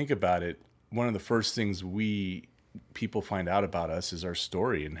 if you think about it, one of the first things people find out about us is our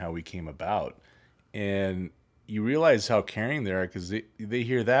story and how we came about, and you realize how caring they are because they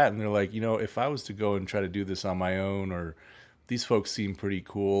hear that and they're like, you know, if I was to go and try to do this on my own, or these folks seem pretty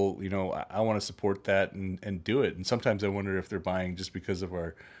cool, you know, I want to support that and do it. And sometimes I wonder if they're buying just because of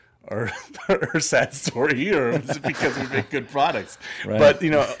our sad story, or is it because we make good products? Right. But, you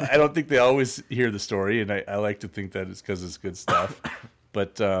know, I don't think they always hear the story, and I like to think that it's because it's good stuff.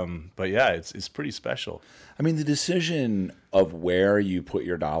 But yeah, it's pretty special. I mean, the decision of where you put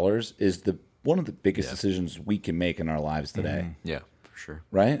your dollars is one of the biggest decisions we can make in our lives today. Mm-hmm. Yeah, for sure.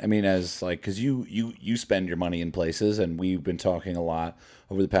 Right? I mean, as like, because you spend your money in places, and we've been talking a lot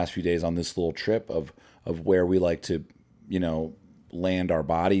over the past few days on this little trip of where we like to, you know, land our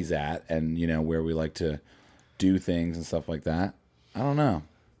bodies at, and, you know, where we like to do things and stuff like that. I don't know.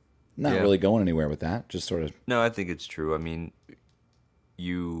 Not really going anywhere with that. Just sort of. No, I think it's true. I mean,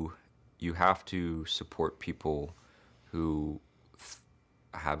 you have to support people who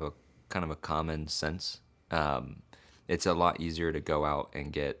have a kind of a common sense. It's a lot easier to go out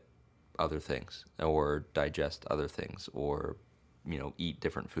and get other things or digest other things or, you know, eat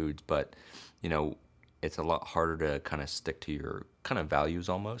different foods. But, you know, it's a lot harder to kind of stick to your kind of values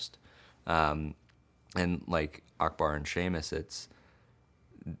almost. And like Akbar and Seamus,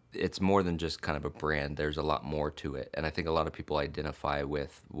 it's more than just kind of a brand. There's a lot more to it. And I think a lot of people identify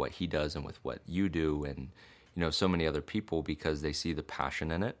with what he does and with what you do and, you know, so many other people because they see the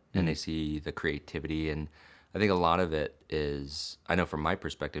passion in it and they see the creativity. And I think a lot of it is, I know from my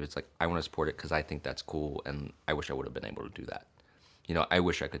perspective, it's like, I want to support it because I think that's cool. And I wish I would have been able to do that. You know, I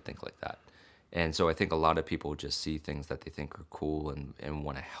wish I could think like that. And so I think a lot of people just see things that they think are cool and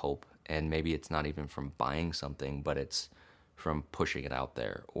want to help. And maybe it's not even from buying something, but it's from pushing it out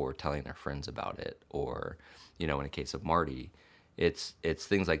there or telling their friends about it. Or, you know, in a case of Marty, it's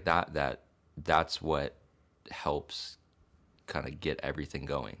things like that's what helps kind of get everything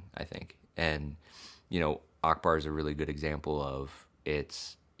going, I think. And, you know, Akbar is a really good example of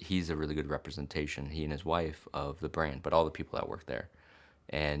he's a really good representation, he and his wife, of the brand, but all the people that work there.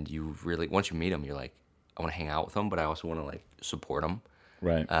 And you really, once you meet them, you're like, I want to hang out with them, but I also want to like support them.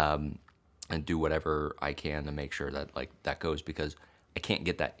 Right. And do whatever I can to make sure that like that goes, because I can't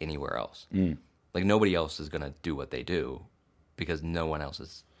get that anywhere else. Like nobody else is going to do what they do because no one else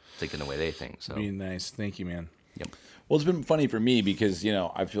is thinking the way they think. So being nice. Thank you, man. Yep. Well, it's been funny for me because, you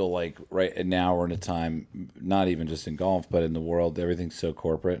know, I feel like right now we're in a time, not even just in golf, but in the world, everything's so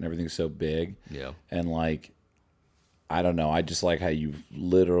corporate and everything's so big. Yeah. And like, I don't know. I just like how you've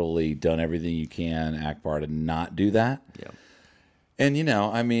literally done everything you can, Akbar, to not do that. Yeah. And, you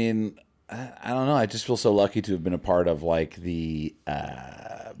know, I mean, I don't know. I just feel so lucky to have been a part of like the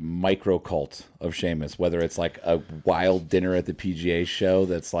micro cult of Seamus, whether it's like a wild dinner at the PGA show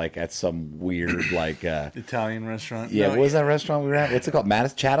that's like at some weird like Italian restaurant. yeah, No, what was that restaurant we were at? What's it called?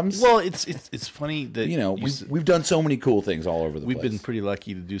 Chatham's? Well, it's funny that We've done so many cool things all over the place. we've been pretty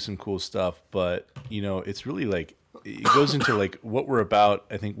lucky to do some cool stuff, but it's really like it goes into like what we're about.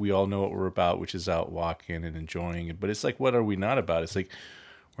 I think we all know what we're about, which is out walking and enjoying it. But it's like, what are we not about? It's like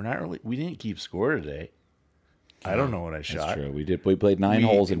we didn't keep score today. I don't know what I shot. That's true. We did. We played 9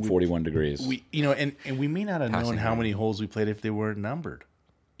 holes in 41 degrees. And we may not have known Passing how grade. many holes we played if they weren't numbered.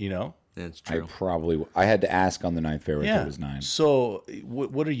 It's I true. I had to ask on the 9th fairway if it was 9. So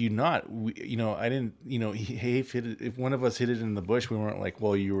what are you not? I didn't. If one of us hit it in the bush, we weren't like,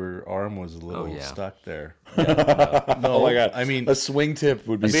 well, your arm was a little yeah. stuck there. Oh my god! I mean, a swing tip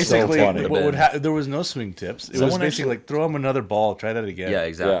would be so basically, funny. what there was no swing tips. It was Someone basically like throw him another ball, try that again. Yeah,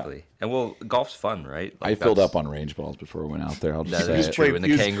 exactly. And well, golf's fun, right? I filled up on range balls before we went out there. I'll just That say is it. true. In the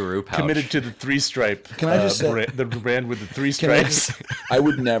He was kangaroo pouch. committed to the 3-stripe. Can I just say- the brand with the 3 Can I stripes? just- I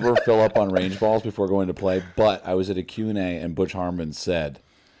would never fill up on range balls before going to play, but I was at a Q&A and Butch Harmon said,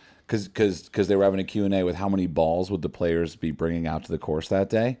 because they were having a Q&A with how many balls would the players be bringing out to the course that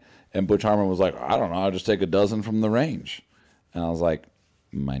day, and Butch Harmon was like, I don't know, I'll just take a dozen from the range. And I was like,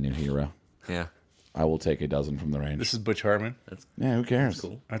 my new hero. Yeah. I will take a dozen from the range. This is Butch Harmon. Yeah, who cares?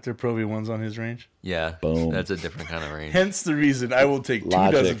 Cool. Aren't there Pro V1s on his range? Yeah. Boom. That's a different kind of range. Hence the reason I will take 2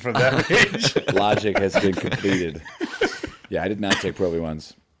 Logic. dozen from that range. Logic has been completed. Yeah, I did not take Pro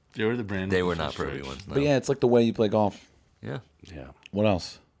V1s. They were the brand. They with were the not Pro stripes. V1s. No. But yeah, it's like the way you play golf. Yeah. Yeah. What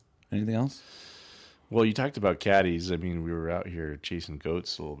else? Anything else? Well, you talked about caddies. I mean, we were out here chasing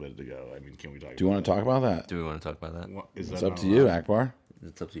goats a little bit ago. I mean, can we talk? Do you want to talk about that? Do we want to talk about that? Is It's that up not to you, allowed? Akbar.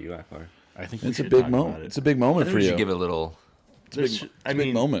 It's up to you, Akbar. I think It's we a should big talk about moment. it. It's a big moment for We you. should give it a little. It's a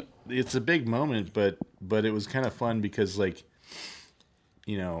big moment. It's a big moment, but it was kind of fun because, like,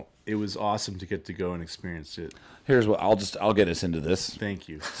 it was awesome to get to go and experience it. Here's what I'll get us into this. Thank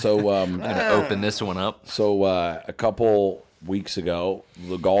you. So I'm gonna open this one up. a couple weeks ago,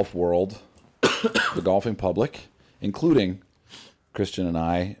 the golf world, the golfing public, including Christian and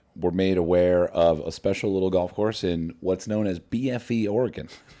I, were made aware of a special little golf course in what's known as BFE, Oregon.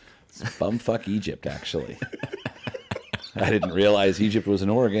 It's bumfuck Egypt, actually. I didn't realize Egypt was in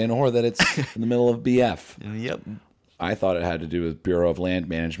Oregon or that it's in the middle of BF. Yep. I thought it had to do with Bureau of Land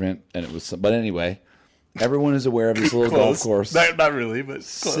Management, and it was. But anyway, everyone is aware of this little golf course. Not really, but close.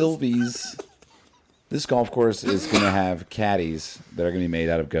 Sylvie's. This golf course is going to have caddies that are going to be made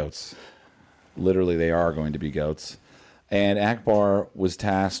out of goats. Literally, they are going to be goats. And Akbar was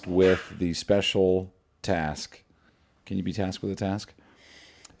tasked with the special task. Can you be tasked with a task?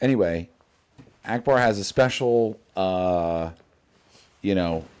 Anyway, Akbar has a special, he's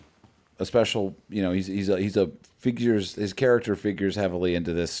a figures, his character figures heavily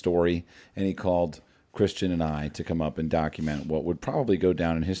into this story, and he called Christian and I to come up and document what would probably go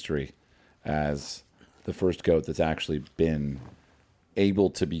down in history as the first goat that's actually been able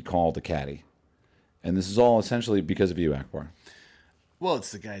to be called a caddy. And this is all essentially because of you, Akbar. Well,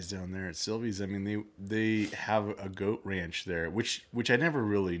 it's the guys down there at Sylvie's. I mean, they have a goat ranch there, which I never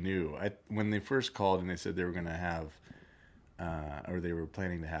really knew. When they first called and they said they were going to have, or they were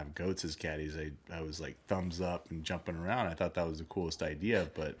planning to have goats as caddies, I was like thumbs up and jumping around. I thought that was the coolest idea,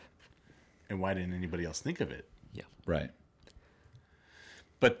 and why didn't anybody else think of it? Yeah. Right.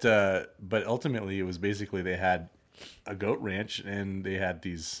 But ultimately, it was basically they had a goat ranch, and they had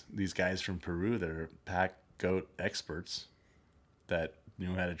these guys from Peru that are pack goat experts that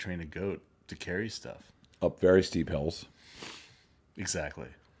knew how to train a goat to carry stuff. Up very steep hills. Exactly.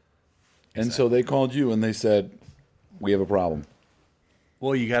 And so they called you and they said, we have a problem.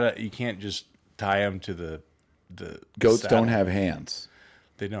 Well, you can't just tie them to the Goats saddle. don't have hands.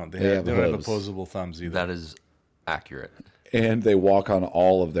 They don't. They have don't have hooves. opposable thumbs either. That is accurate. And they walk on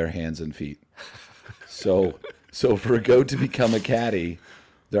all of their hands and feet. So for a goat to become a caddy,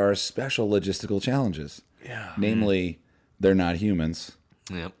 there are special logistical challenges. Yeah. Namely, they're not humans,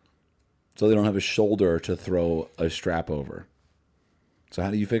 Yep. so they don't have a shoulder to throw a strap over. So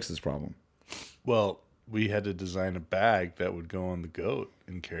how do you fix this problem? Well, we had to design a bag that would go on the goat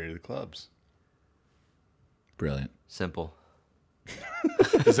and carry the clubs. Brilliant. Simple.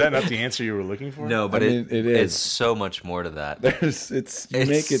 Is that not the answer you were looking for? No, but I mean, it it's is. so much more to that. You It's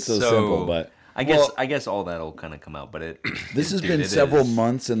make it so simple, but I guess all that'll kind of come out, but this has dude, been it several is.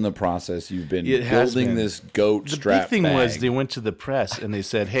 months in the process. You've been It has building been. this goat The strap big thing bag. was they went to the press and they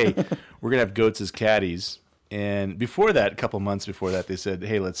said, "Hey, we're gonna have goats as caddies." And before that, a couple months before that, they said,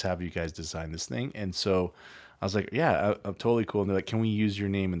 "Hey, let's have you guys design this thing." And so I was like, yeah, I'm totally cool. And they're like, can we use your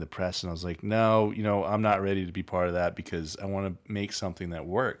name in the press? And I was like, no, I'm not ready to be part of that because I want to make something that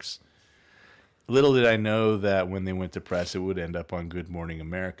works. Little did I know that when they went to press, it would end up on Good Morning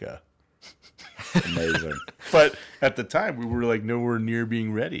America. Amazing. But at the time, we were like nowhere near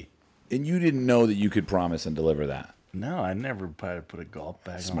being ready. And you didn't know that you could promise and deliver that. No, I never put a golf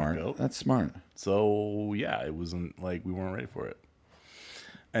bag Smart. on a goat. That's smart. So yeah, it wasn't like we weren't ready for it.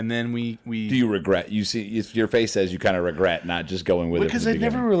 And then we Do you regret? You see, your face says you kind of regret not just going with because it. I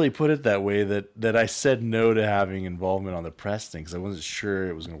never really put it that way that I said no to having involvement on the press thing because I wasn't sure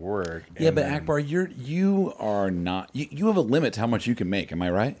it was going to work. Yeah, And but then- Akbar, you are not. You have a limit to how much you can make. Am I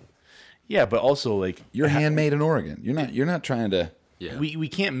right? yeah, but also like You're handmade in Oregon. You're not trying to. Yeah. we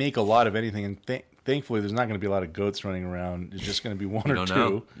can't make a lot of anything, and thankfully there's not going to be a lot of goats running around. It's just going to be one You or don't two.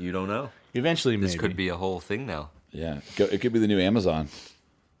 know. You don't know. Eventually, This maybe could be a whole thing now. Yeah, it could be the new Amazon.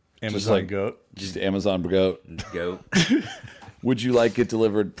 Amazon like- goat. Just Amazon goat. Go. Would you like it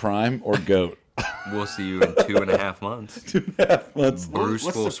delivered prime or goat? We'll see you in 2.5 months. 2.5 months. Bruce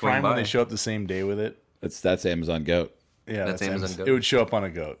What's will the swing prime when by. they show up the same day with it? That's Amazon goat. Yeah, That's Amazon goat. It would show up on a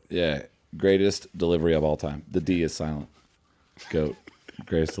goat. Yeah, greatest delivery of all time. The D is silent. Goat,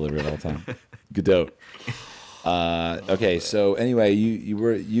 greatest delivery of all time. Godot. Okay, so anyway,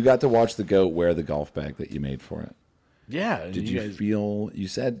 you got to watch the goat wear the golf bag that you made for it. Yeah. Did you feel? You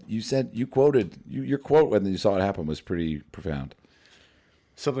said you quoted your quote when you saw it happen was pretty profound.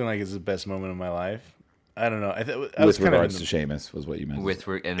 something like it's the best moment of my life? I don't know. I With was kind regards of to Seamus, was what you meant. With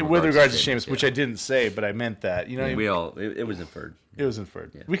regards regards to Seamus, yeah. which I didn't say, but I meant that. You know, it was inferred. it was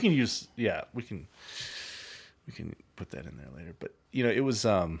inferred. We can use, we can put that in there later. But it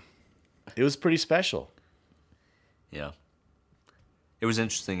was pretty special. Yeah. It was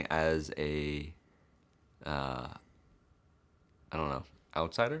interesting as a, I don't know,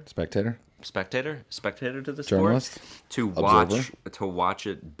 outsider, Spectator, spectator to the journalist, sport, to observer? watch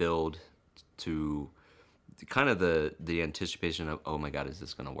it build to kind of the anticipation of, oh my God, is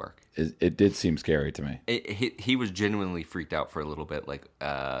this going to work? it did seem scary to me. He was genuinely freaked out for a little bit, like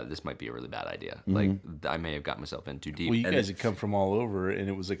this might be a really bad idea. Like I may have got myself in too deep. Well, you And guys had come from all over, and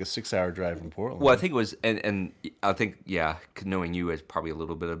it was like a 6-hour drive from Portland. Well, I think it was, and I think, knowing you is probably a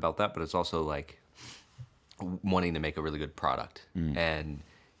little bit about that, but it's also like wanting to make a really good product. And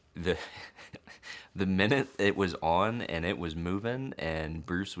the minute it was on and it was moving and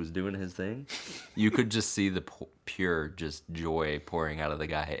Bruce was doing his thing, you could just see the pure just joy pouring out of the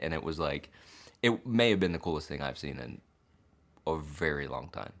guy. And it was like, it may have been the coolest thing I've seen in a very long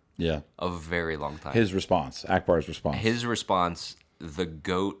time. Yeah, A very long time. his response, Akbar's response. His response, the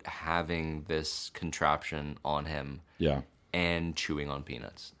goat having this contraption on him yeah. and chewing on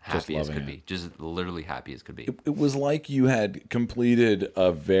peanuts. Just Happy as loving could it. be. Just literally happy as could be. It was like you had completed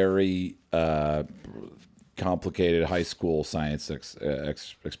a very complicated high school science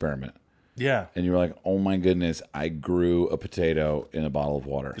experiment. yeah. And you were like, oh my goodness, I grew a potato in a bottle of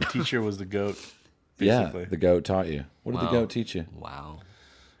water. The teacher was the goat, Yeah, basically. the goat taught you. What did the Wow. goat teach you? Wow.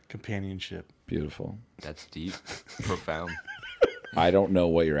 Companionship. Beautiful. That's deep. Profound. I don't know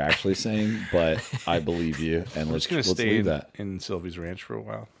what you're actually saying, but I believe you. And I'm let's just going to let's stay leave that. in Sylvie's Ranch for a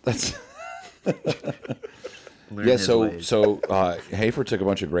while. That's Learn yeah. his So ways. Hafer took a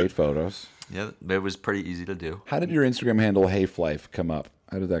bunch of great photos. Yeah, but it was pretty easy to do. How did your Instagram handle Hayflife come up?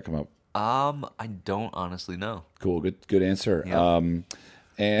 How did that come up? I don't honestly know. Cool. Good answer. Yeah.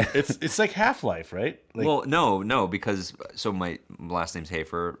 And It's like Half-Life, right? Like, Well, no, because so my last name's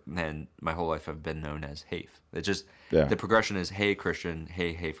Hafer, and my whole life I've been known as Hafe. It just the progression is Hey Christian,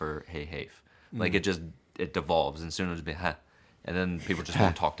 Hey Hafer, Hey Hafe. Like it devolves, and soon it'll be Ha, and then people just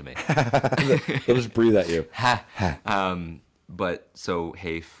won't talk to me. they'll just breathe at you. But so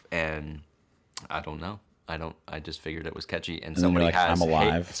Hafe, and I don't know. I just figured it was catchy, and then somebody you're like, has I'm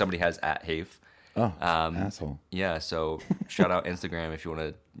alive. somebody has at Hafe. Oh, asshole. Yeah, so shout out Instagram if you want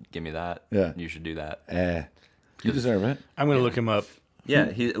to give me that. Yeah. You should do that. You deserve it. I'm going to look him up.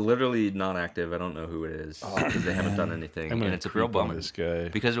 Yeah, he's literally non-active. I don't know who it is because they haven't done anything, I'm and gonna it's a real creep on bummer this guy.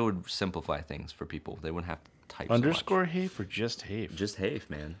 because it would simplify things for people. They wouldn't have to type so Underscore Hafe or just Hafe? much. Just Hafe,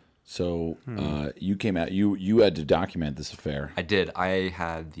 man. So you came out. You had to document this affair. I did. I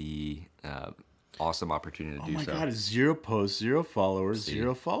had the awesome opportunity to Oh do my so. God, it's 0 posts, 0 followers,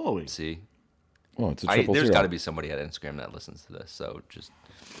 0 following. See, Well, it's a triple there's zero. got to be somebody at Instagram that listens to this. So just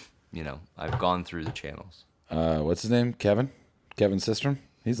I've gone through the channels. What's his name? Kevin. Kevin Systrom.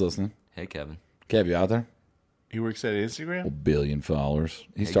 He's listening. Hey, Kevin. Kev, you out there? He works at Instagram? 1 billion followers.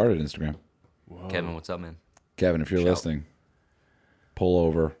 He started Instagram. Kevin, what's up, man? Kevin, if you're Shout. listening, pull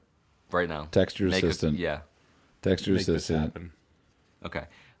over. Right now. Text your assistant. Yeah. Text your Make this assistant. happen. Okay.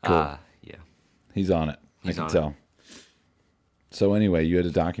 Cool. Yeah. He's on it. He's I on can it. tell. So anyway, you had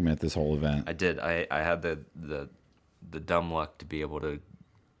to document this whole event. I did. I had the dumb luck to be able to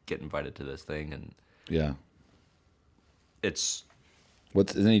get invited to this thing, and Yeah. it's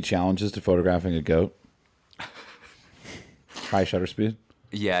Is any challenges to photographing a goat? High shutter speed?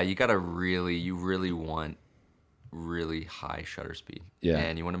 yeah. You really want really high shutter speed. Yeah.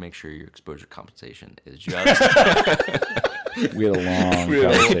 And you want to make sure your exposure compensation is just. We had a long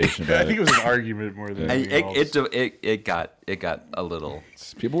conversation I about think it it. was an argument more than anything else. It got a little.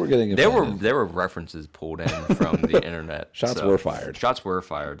 People were getting There offended. were references pulled in from the internet. Shots were fired. Shots were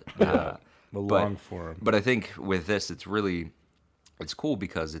fired. The long form. But I think with this, it's cool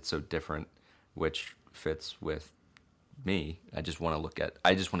because it's so different, which fits with me. I just want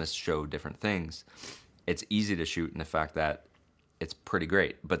to show different things. It's easy to shoot in the fact that it's pretty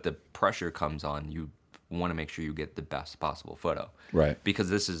great, but the pressure comes on. You want to make sure you get the best possible photo. Right.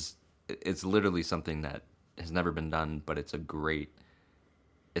 Because it's literally something that has never been done, but it's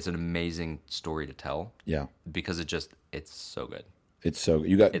an amazing story to tell. Yeah. Because it's so good.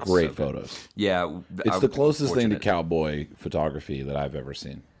 You got It's great so good. photos. Yeah. It's the closest thing to fortunate. cowboy photography that I've ever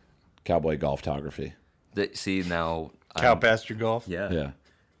seen. Cowboy golf photography. See, now. Cow pasture golf. Yeah. Yeah.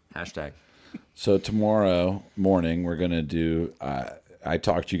 Hashtag. So tomorrow morning we're gonna do. I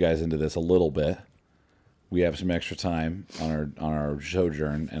talked you guys into this a little bit. We have some extra time on our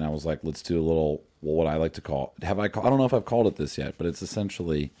sojourn, and I was like, let's do a little. Well, what I like to call. I don't know if I've called it this yet, but it's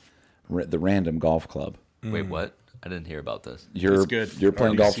essentially the Random Golf Club. Wait, what? I didn't hear about this. You're good. You're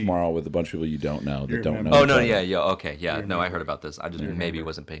playing RBC. golf tomorrow with a bunch of people you don't know that You're a don't member. know. Oh each no, other. yeah, okay, yeah. No, I heard about this. I just maybe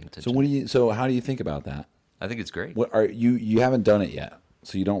wasn't paying attention. So how do you think about that? I think it's great. What are you haven't done it yet,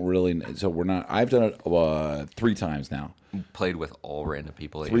 so you don't really. So we're not. I've done it 3 times now. Played with all random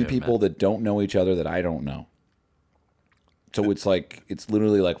people. 3 people that don't know each other that I don't know. So it's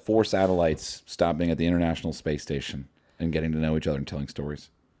literally like 4 satellites stopping at the International Space Station and getting to know each other and telling stories.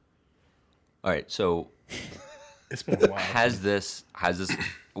 All right, so It's been a while. has this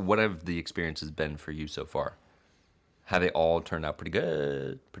what have the experiences been for you so far? Have they all turned out pretty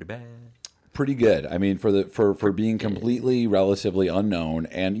good, pretty bad? Pretty good. I mean, for being completely relatively unknown,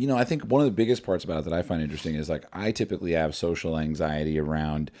 and I think one of the biggest parts about it that I find interesting is like I typically have social anxiety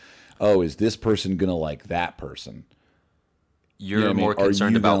around, is this person gonna like that person? You're what I mean? more Are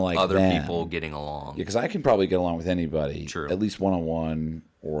concerned you gonna about like other them? people getting along. Because I can probably get along with anybody, True. at least one-on-one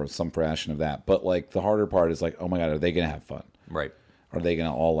or some fraction of that. But like the harder part is like, oh my god, are they gonna have fun? Right. Are they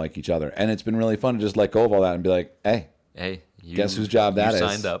gonna all like each other? And it's been really fun to just let go of all that and be like, hey, Hey, guess whose job that you is?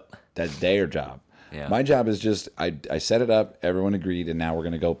 signed up. That's their job. Yeah. My job is just I set it up, everyone agreed, and now we're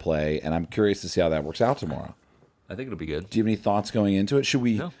going to go play. And I'm curious to see how that works out tomorrow. I think it'll be good. Do you have any thoughts going into it? Should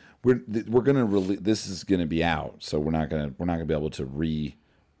we? No. We're going to release. This is going to be out, so we're not going to be able to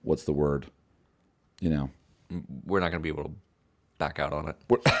what's the word? We're not going to be able to back out on it.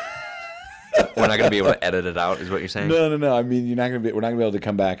 We're not going to be able to edit it out, is what you're saying? No. I mean, we're not going to be able to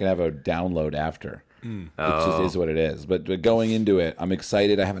come back and have a download after. It just is what it is. But going into it, I'm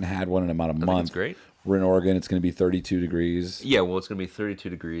excited. I haven't had one in about a month. It's great. We're in Oregon. It's going to be 32 degrees. Yeah, well, it's going to be 32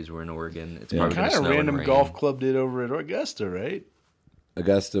 degrees. We're in Oregon. It's Yeah. probably going Kind to of snow and random rain. golf club did over at Augusta, right?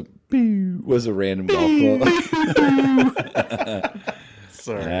 Augusta was a random golf club.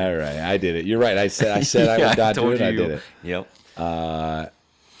 Sorry. All right, I did it. You're right. I said I Yeah, would not do told it. I you. did it. Yep.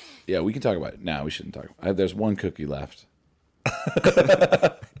 Yeah, we can talk about it. No, we shouldn't talk. There's one cookie left.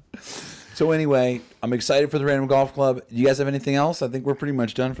 So anyway, I'm excited for the Random Golf Club. Do you guys have anything else? I think we're pretty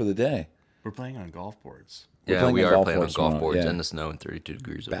much done for the day. We're playing on golf boards. We're Yeah, playing we on are golf playing on boards golf tomorrow, boards yeah. in the snow and 32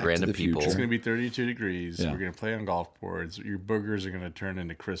 degrees with Back to random the people. future. It's going to be 32 degrees. Yeah. We're going to play on golf boards. Your boogers are going to turn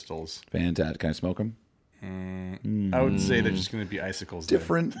into crystals. Fantastic. Can I smoke them? I would say they're just going to be icicles. then.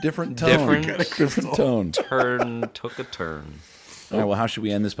 Different tone. Different tone. Took a turn. All right. Well, how should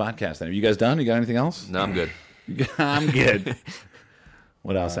we end this podcast then? Are you guys done? You got anything else? No, I'm good. I'm good.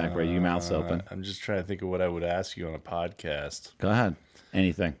 What else, Zachary? Your mouth's open. I'm just trying to think of what I would ask you on a podcast. Go ahead.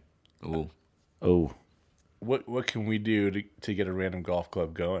 Anything. Ooh. Oh. What can we do to get a random golf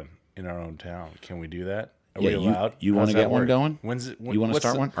club going in our own town? Can we do that? Are Yeah, we allowed? You How want does to that get one work? going? When's it? You want to what's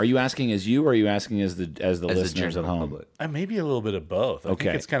start the- one? Are you asking as you, or are you asking as the listeners at general home? public. Maybe a little bit of both. I Okay.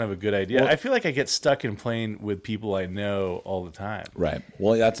 think it's kind of a good idea. Well- I feel like I get stuck in playing with people I know all the time. Right.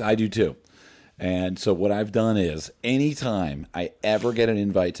 Well, I do too. And so what I've done is anytime I ever get an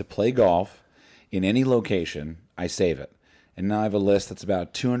invite to play golf in any location, I save it. And now I have a list that's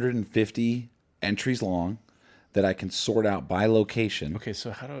about 250 entries long that I can sort out by location. Okay,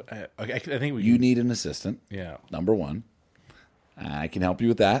 so how do I think we You need an assistant, yeah. number one. I can help you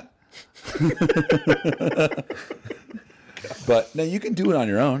with that. But no, you can do it on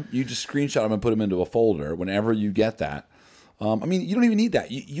your own. You just screenshot them and put them into a folder whenever you get that. I mean, you don't even need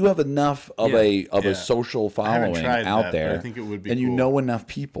that. You have enough of a social following out that, there, but I think it would be and cool. you know enough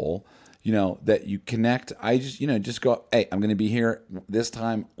people, that you connect. I just go, hey, I'm going to be here this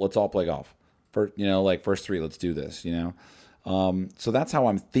time. Let's all play golf. First three, let's do this. So that's how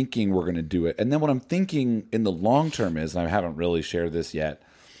I'm thinking we're going to do it. And then what I'm thinking in the long term is, and I haven't really shared this yet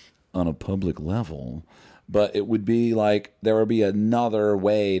on a public level, but it would be like there would be another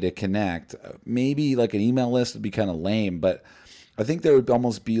way to connect. Maybe like an email list would be kind of lame, but I think there would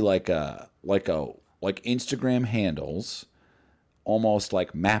almost be like Instagram handles, almost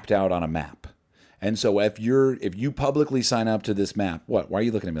like mapped out on a map. And so if you publicly sign up to this map, what? Why are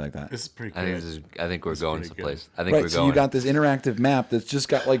you looking at me like that? This is pretty good. I think we're going someplace. I think Right. we're So going. you got this interactive map that's just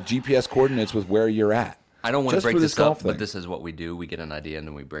got like GPS coordinates with where you're at. I don't want to Just break for this golf up, but thing. this is what we do. We get an idea and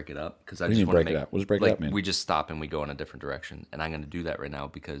then we break it up. Because I do you just mean want to break it make up? What does break it up mean? We just stop and we go in a different direction. And I'm going to do that right now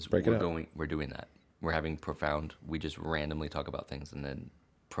because Break it up. We're doing that. We're having profound. We just randomly talk about things and then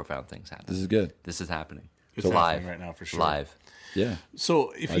profound things happen. This is good. This is happening. It's live happening right now for sure. Live. Yeah.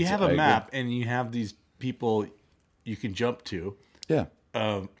 So if you have I a agree. map and you have these people you can jump to, Yeah.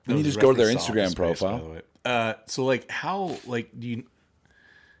 that you was just go to their referenced to Instagram Office Space, profile. by the way. So like how do you?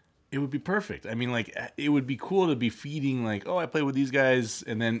 It would be perfect. I mean, like it would be cool to be feeding like, oh, I play with these guys,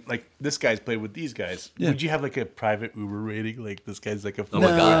 and then like this guy's played with these guys. Yeah. Would you have like a private Uber rating? Like this guy's like a 4.3. my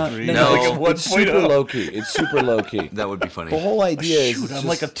God. like No. a 1.0. It's super low key. It's super low key. That would be funny. The whole idea is Shoot, I'm just-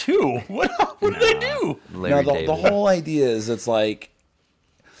 like a 2. What did I do? Larry the David. whole idea is it's like,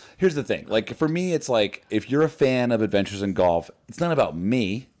 here's the thing. Like for me, it's like if you're a fan of Adventures in Golf, it's not about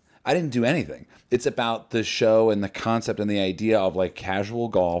me. I didn't do anything. It's about the show and the concept and the idea of like casual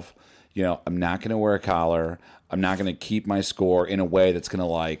golf. I'm not going to wear a collar. I'm not going to keep my score in a way that's going to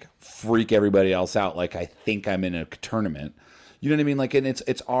like freak everybody else out. Like I think I'm in a tournament. You know what I mean? Like, and it's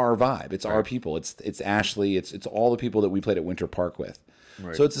our vibe. It's our people. It's Ashley. It's all the people that we played at Winter Park with.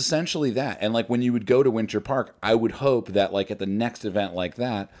 Right. So it's essentially that. And like when you would go to Winter Park, I would hope that like at the next event like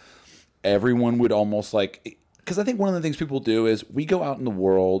that, everyone would almost like, because I think one of the things people do is we go out in the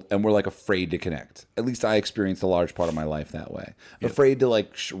world and we're like afraid to connect. At least I experienced a large part of my life that way. Yep. Afraid to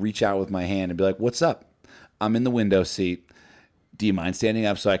like reach out with my hand and be like, "What's up? I'm in the window seat. Do you mind standing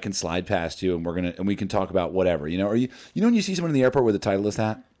up so I can slide past you and we can talk about whatever?" Or you when you see someone in the airport with a Titleist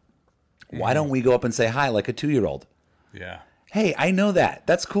hat, why don't we go up and say hi like a 2-year-old? Yeah. Hey, I know that.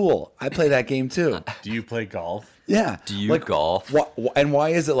 That's cool. I play that game too. Do you play golf? Yeah. Do you golf? And why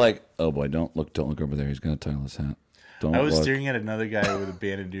is it like, oh boy, don't look over there. He's got a Titleist hat. Don't I was look. staring at another guy with a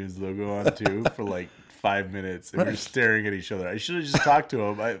Band of Dunes logo on too for like 5 minutes, and we were staring at each other. I should have just talked to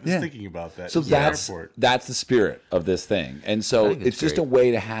him. I was thinking about that. So It was at the that's airport. the spirit of this thing, and so think it's it's just great. a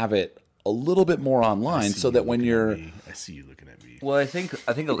way to have it a little bit more online, so that when you're I see you looking at me. Well, I think,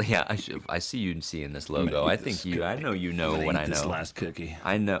 yeah. I see you seeing this logo. I think I know you know when I know. last cookie.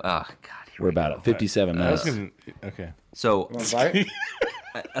 I know. Oh God. We're about at 57 I was minutes. gonna. Okay. So Sorry.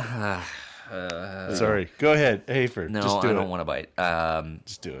 Go ahead, Hafer. no, just do I it. don't want to bite.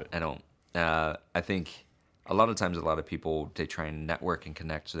 Just do it. I don't. I think a lot of times, a lot of people they try and network and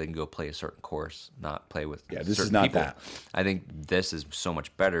connect so they can go play a certain course, not play with. Yeah, this is certain not people. that. I think this is so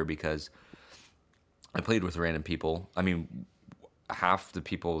much better because I played with random people. I mean, half the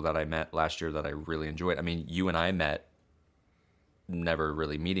people that I met last year that I really enjoyed. I mean, you and I met never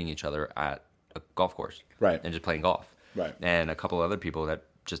really meeting each other at a golf course, Right. and just playing golf, Right. and a couple other people that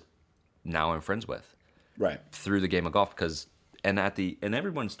just now I'm friends with Right. through the game of golf and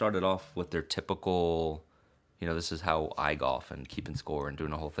everyone started off with their typical, this is how I golf and keeping score and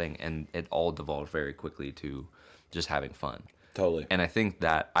doing the whole thing, and it all devolved very quickly to just having fun. Totally. And I think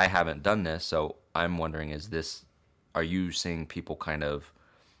that I haven't done this, so I'm wondering, are you seeing people kind of,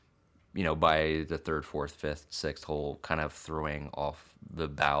 by the third, fourth, fifth, sixth hole, kind of throwing off the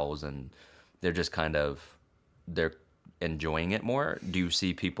bows, and they're just they're enjoying it more? Do you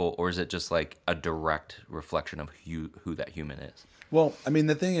see people, or is it just like a direct reflection of who that human is? Well, I mean,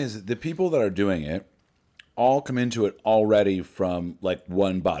 the thing is, the people that are doing it all come into it already from like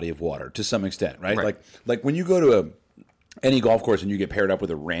one body of water to some extent, right? Right. Like when you go to any golf course and you get paired up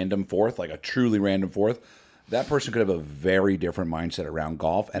with a random fourth, like a truly random fourth, that person could have a very different mindset around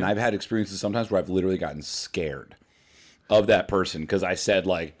golf. And I've had experiences sometimes where I've literally gotten scared of that person because I said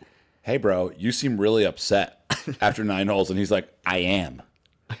like, "Hey, bro, you seem really upset after 9 holes," and he's like, "I am,"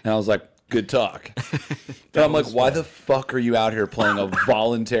 and I was like, "Good talk." And I'm like, "Why the fuck are you out here playing a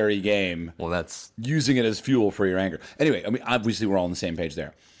voluntary game?" Well, that's Using it as fuel for your anger. Anyway, I mean, obviously we're all on the same page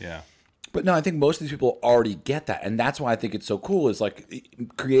there. Yeah. But no, I think most of these people already get that. And that's why I think it's so cool is like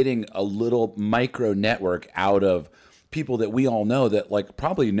creating a little micro network out of people that we all know that like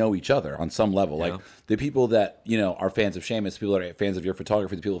probably know each other on some level. Yeah. Like the people that, you know, are fans of Seamus, people that are fans of your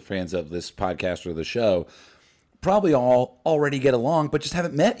photography, the people fans of this podcast or the show, probably all already get along, but just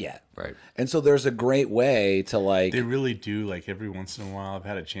haven't met yet. Right. And so there's a great way to like. They really do. Like every once in a while, I've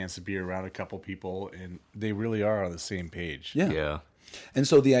had a chance to be around a couple people, and they really are on the same page. Yeah. Yeah. And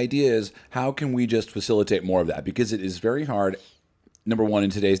so the idea is, how can we just facilitate more of that? Because it is very hard, number one, in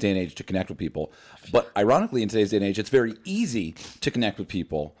today's day and age to connect with people. But ironically, in today's day and age, it's very easy to connect with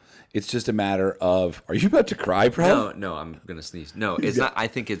people. It's just a matter of, are you about to cry, bro? No, I'm gonna sneeze. No, it's not. I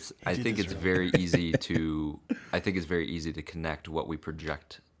think it's very easy to. I think it's very easy to connect what we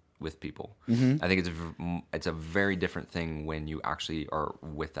project with people. I think it's a very different thing when you actually are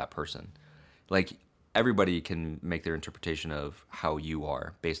with that person. Like everybody can make their interpretation of how you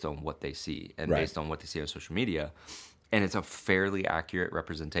are based on what they see and based on what they see on social media, and it's a fairly accurate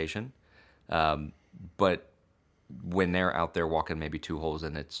representation. But when they're out there walking maybe 2 holes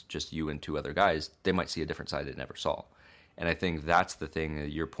and it's just you and 2 other guys, they might see a different side they never saw. And I think that's the thing.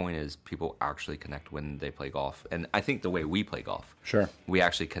 Your point is people actually connect when they play golf. And I think the way we play golf, Sure. we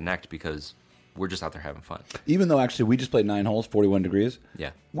actually connect because we're just out there having fun. Even though actually we just played 9 holes, 41 degrees.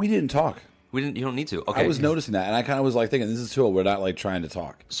 Yeah. We didn't talk. You don't need to. Okay. I was noticing that, and I kind of was like thinking, this is cool. We're not like trying to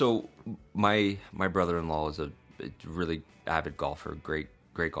talk. So my brother-in-law is a really avid golfer, great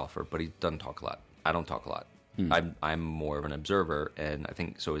golfer, but he doesn't talk a lot. I don't talk a lot. I'm more of an observer, and I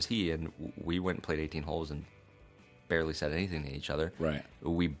think so is he. And we went and played 18 holes and barely said anything to each other. Right.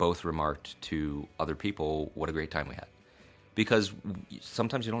 We both remarked to other people what a great time we had, because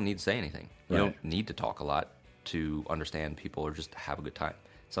sometimes you don't need to say anything. You Right. don't need to talk a lot to understand people or just have a good time.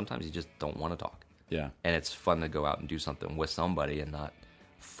 Sometimes you just don't want to talk. Yeah. And it's fun to go out and do something with somebody and not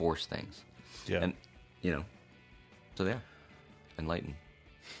force things. Yeah. And, you know, so yeah, enlighten.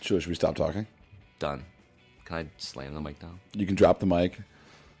 Should we stop talking? Done. Can I slam the mic down? You can drop the mic.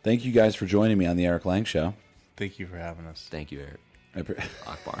 Thank you guys for joining me on the Erik Lang Show. Thank you for having us. Thank you, Erik.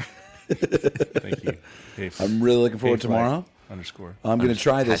 Akbar. Thank you. Hey, I'm really looking forward to flag tomorrow. _. I'm going to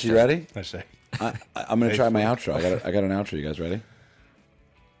try this. You ready? I say. I'm going to try my flag. outro. I got an outro. You guys ready?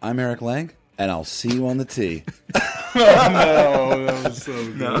 I'm Erik Lang, and I'll see you on the tee. No, that was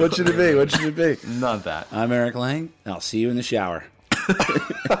so good. What should it be? What should it be? Not that. I'm Erik Lang, and I'll see you in the shower.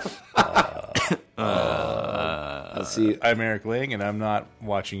 I'll see you. I'm Erik Lang, and I'm not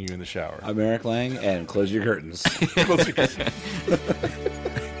watching you in the shower. I'm Erik Lang, and close your curtains. Close your curtains.